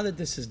now that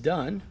this is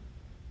done,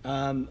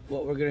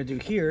 what we're going to do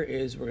here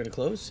is we're going to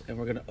close and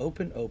we're going to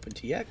open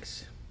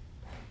OpenTX.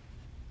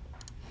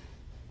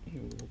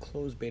 We'll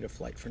close beta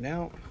flight for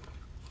now,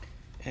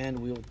 and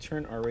we'll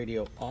turn our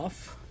radio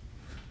off.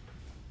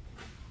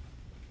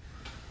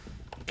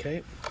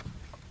 Okay,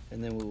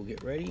 and then we will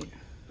get ready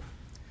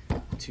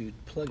to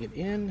plug it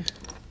in,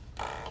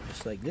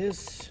 just like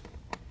this.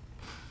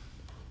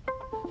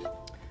 We're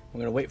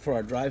going to wait for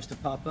our drives to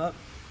pop up.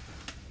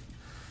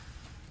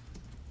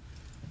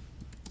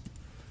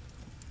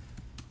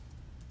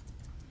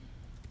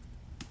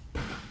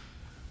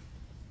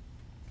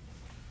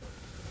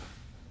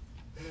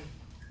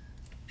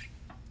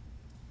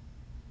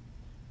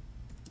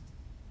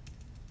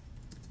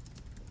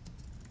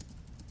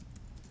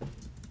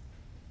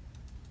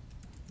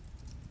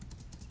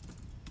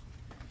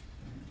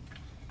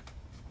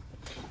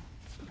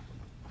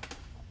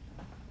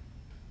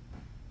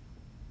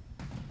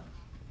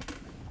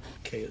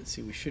 Okay, let's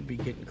see, we should be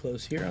getting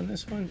close here on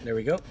this one. There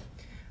we go.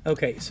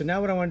 Okay, so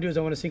now what I want to do is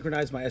I want to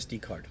synchronize my SD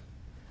card.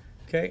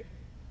 Okay,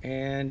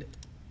 and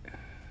I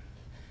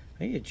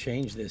need to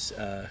change this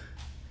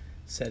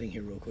setting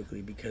here real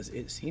quickly because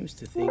it seems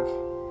to think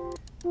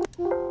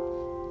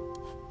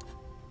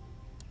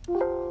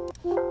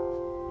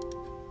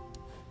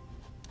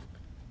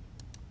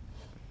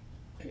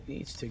it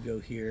needs to go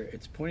here.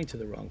 It's pointing to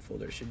the wrong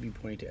folder. It should be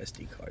pointing to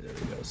SD card. There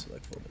we go,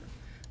 select folder.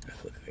 I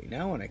click OK.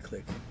 Now when I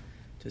click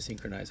to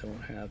synchronize, I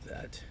won't have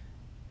that.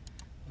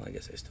 Well, I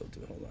guess I still do.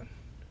 Hold on.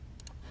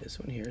 This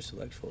one here,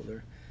 select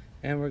folder,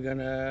 and we're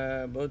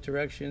gonna both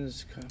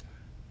directions.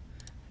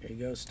 There you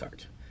go.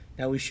 Start.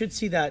 Now we should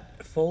see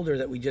that folder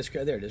that we just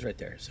got. There it is, right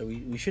there. So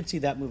we should see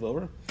that move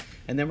over,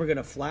 and then we're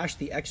gonna flash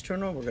the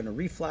external. We're gonna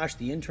reflash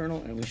the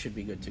internal, and we should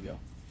be good to go.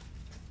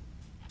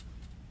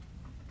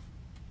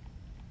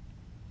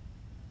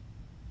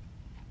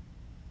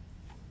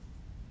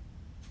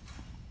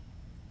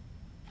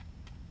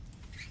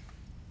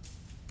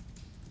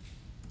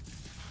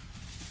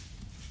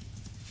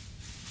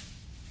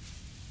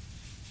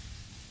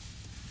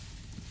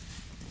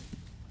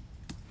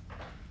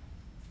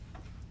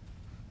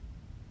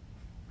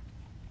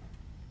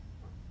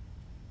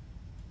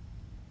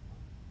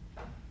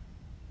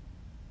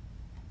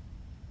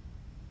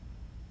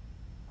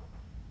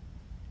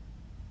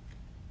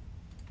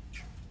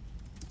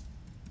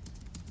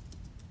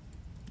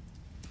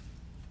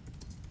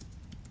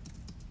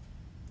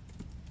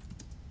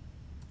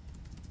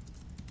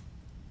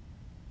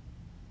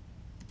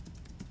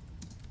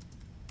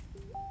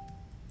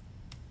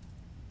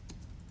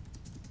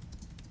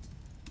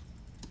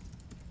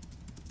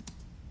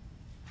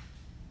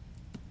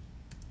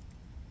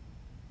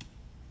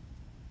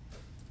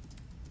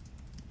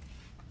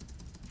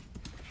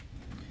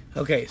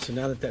 Okay, so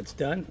now that that's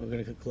done, we're going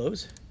to click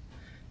close.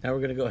 Now we're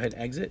going to go ahead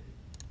and exit,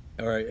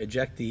 or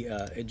eject the,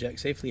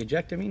 safely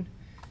eject, I mean.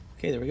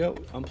 Okay, there we go.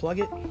 Unplug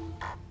it.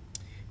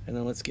 And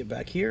then let's get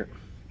back here.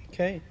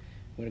 Okay, I'm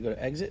going to go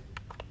to exit.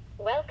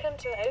 Welcome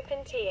to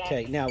OpenTX.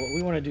 Okay, now what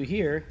we want to do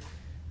here,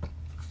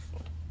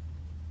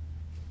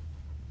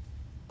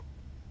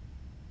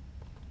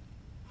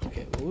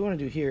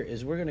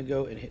 is we're going to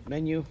go and hit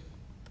menu,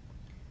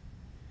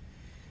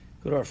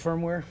 go to our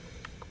firmware,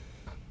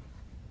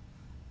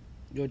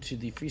 go to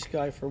the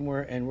FrSky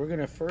firmware, and we're going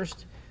to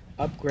first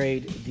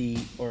upgrade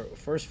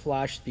first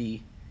flash the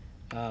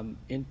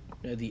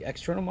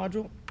external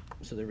module.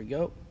 So there we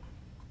go.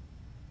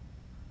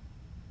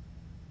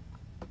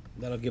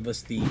 That'll give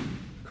us the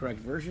correct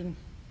version.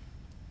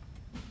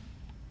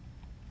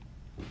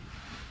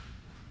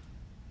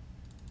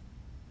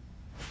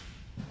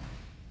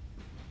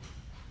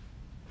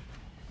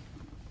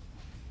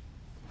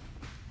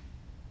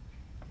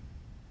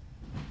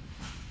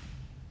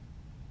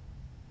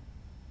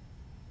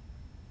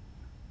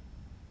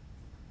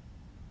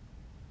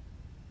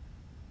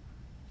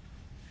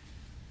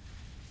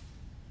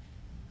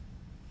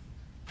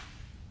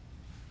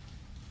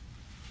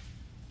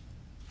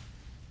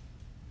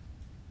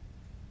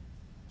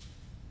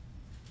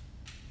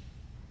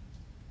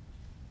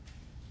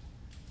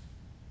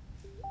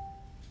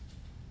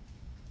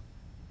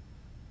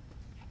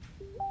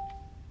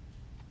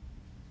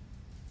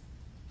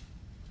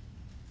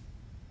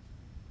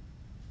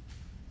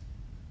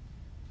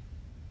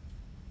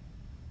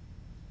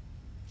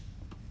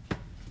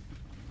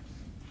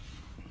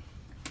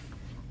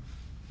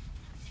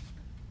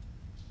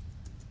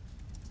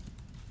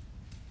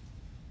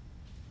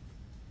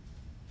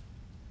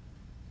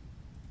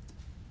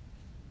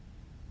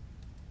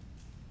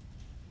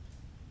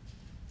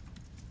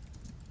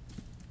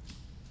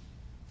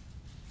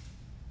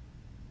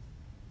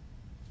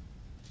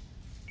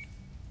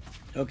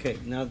 Okay,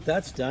 now that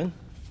that's done,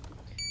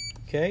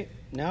 okay,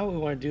 now what we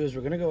want to do is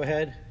we're going to go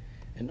ahead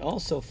and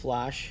also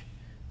flash.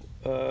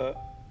 No,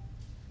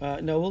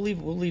 we'll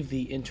leave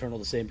the internal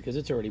the same because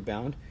it's already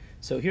bound.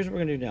 So here's what we're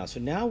going to do now. So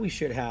now we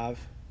should have,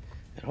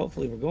 and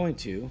hopefully we're going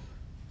to,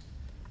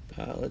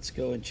 let's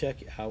go and check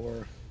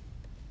our,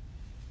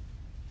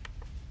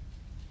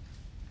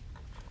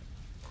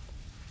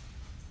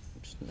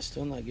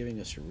 still not giving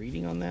us a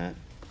reading on that.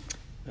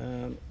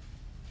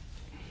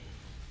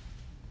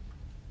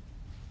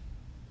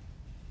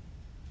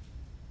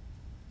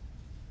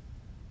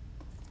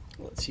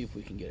 Let's see if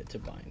we can get it to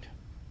bind.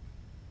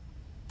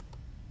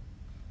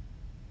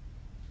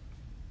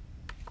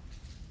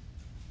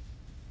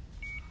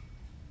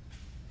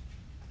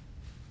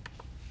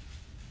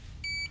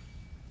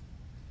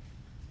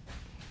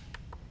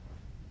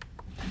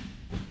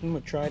 I'm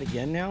going to try it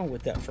again now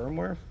with that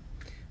firmware.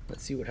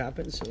 Let's see what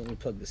happens. So let me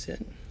plug this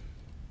in.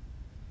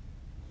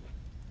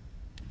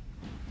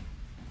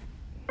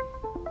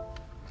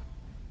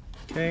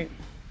 Okay.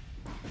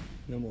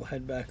 Then we'll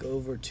head back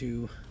over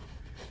to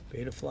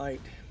Beta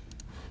Flight.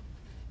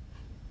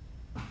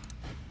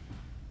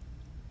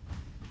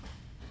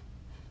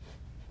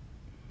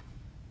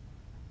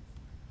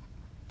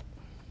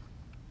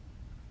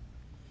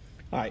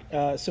 All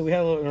right, so we had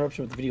a little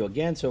interruption with the video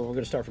again, so we're going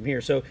to start from here.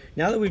 So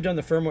now that we've done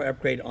the firmware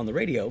upgrade on the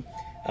radio,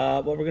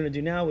 what we're going to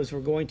do now is we're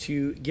going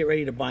to get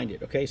ready to bind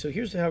it, okay? So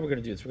here's how we're going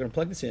to do this. We're going to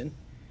plug this in,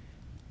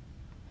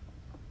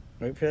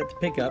 wait for that to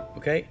pick up,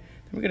 okay?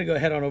 Then we're going to go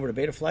head on over to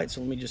Beta Flight, so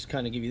let me just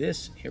kind of give you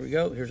this. Here we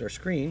go. Here's our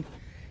screen,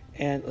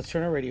 and let's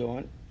turn our radio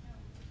on.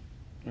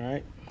 All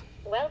right.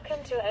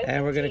 Welcome to Open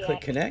And we're going to TX. click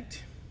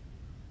Connect.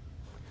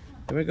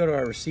 Then we go to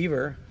our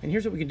receiver, and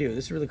here's what we can do.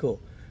 This is really cool.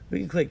 We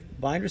can click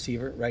Bind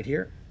Receiver right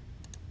here.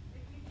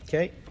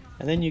 Okay,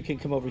 and then you can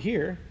come over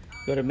here,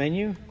 go to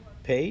Menu,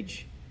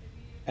 Page,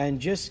 and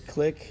just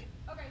click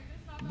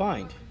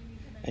Bind.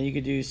 And you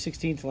can do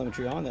 16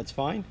 telemetry on, that's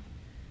fine.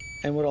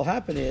 And what will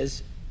happen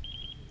is,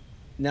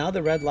 now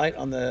the red light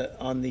on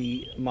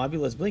the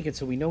Mobula is blinking,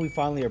 so we know we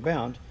finally are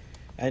bound.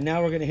 And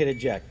now we're going to hit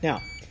eject. Now,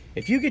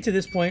 if you get to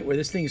this point where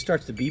this thing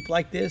starts to beep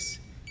like this,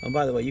 and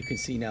by the way, you can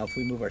see now if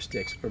we move our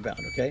sticks, we're bound,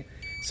 okay?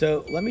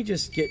 So let me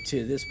just get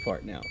to this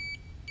part now.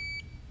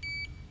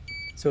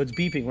 So it's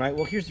beeping, right?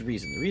 Well, here's the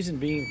reason. The reason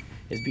being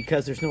is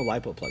because there's no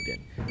LiPo plugged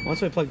in.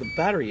 Once I plug the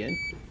battery in,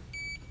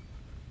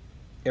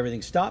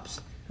 everything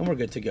stops, and we're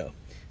good to go.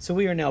 So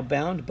we are now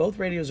bound. Both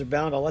radios are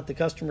bound. I'll let the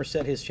customer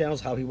set his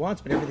channels how he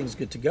wants, but everything's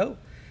good to go.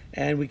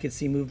 And we can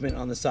see movement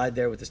on the side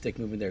there with the stick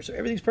movement there. So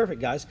everything's perfect,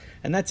 guys.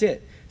 And that's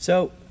it.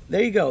 So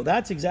there you go.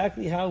 That's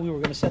exactly how we were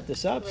going to set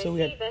this up. So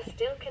Receiver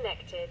still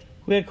connected.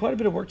 we had quite a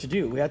bit of work to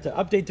do. We had to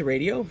update the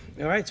radio.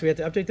 All right, so we had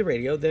to update the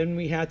radio. Then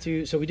we had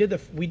to, so we did the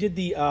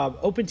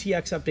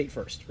OpenTX update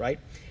first, right?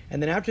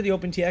 And then after the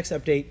OpenTX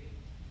update,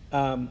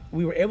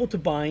 we were able to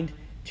bind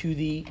to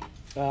the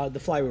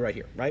Flywoo right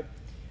here, right?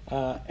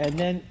 And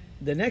then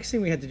the next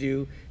thing we had to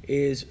do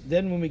is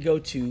then when we go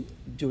to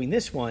doing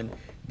this one,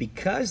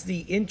 because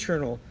the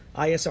internal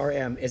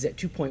ISRM is at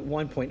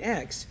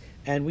 2.1.x,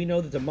 and we know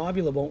that the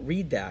Mobula won't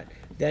read that,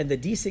 then the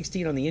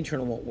D16 on the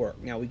internal won't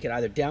work. Now, we can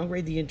either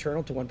downgrade the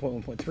internal to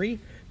 1.1.3,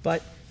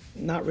 but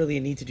not really a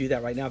need to do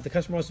that right now. If the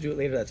customer wants to do it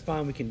later, that's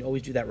fine. We can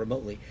always do that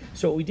remotely.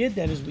 So what we did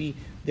then is the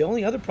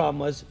only other problem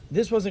was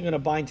this wasn't going to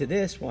bind to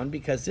this one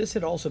because this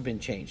had also been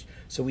changed.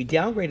 So we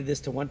downgraded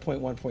this to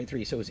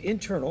 1.1.3. So its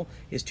internal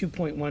is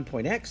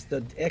 2.1.x.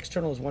 The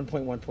external is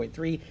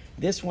 1.1.3.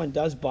 This one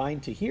does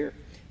bind to here,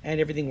 and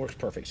everything works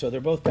perfect. So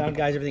they're both bound,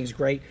 guys. Everything's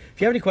great.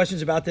 If you have any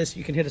questions about this,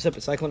 you can hit us up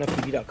at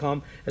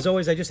cyclonefpv.com. As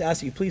always, I just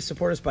ask that you please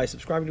support us by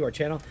subscribing to our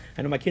channel.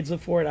 I know my kids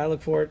look for it, I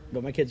look for it,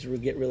 but my kids will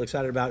get real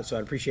excited about it, so I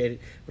appreciate it.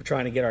 We're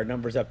trying to get our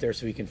numbers up there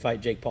so we can fight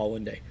Jake Paul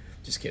one day.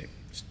 Just kidding.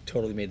 Just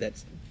totally made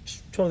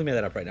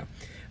that up right now.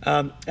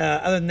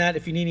 Other than that,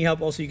 if you need any help,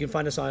 also you can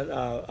find us on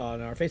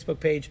our Facebook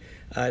page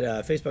at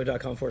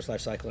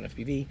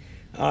facebook.com/CycloneFPV.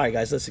 All right,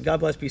 guys, listen, God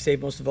bless, be safe.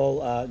 Most of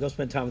all, go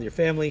spend time with your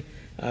family.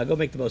 Go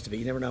make the most of it.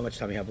 You never know how much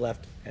time you have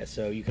left,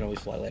 so you can always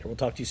fly later. We'll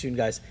talk to you soon,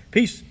 guys.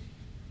 Peace.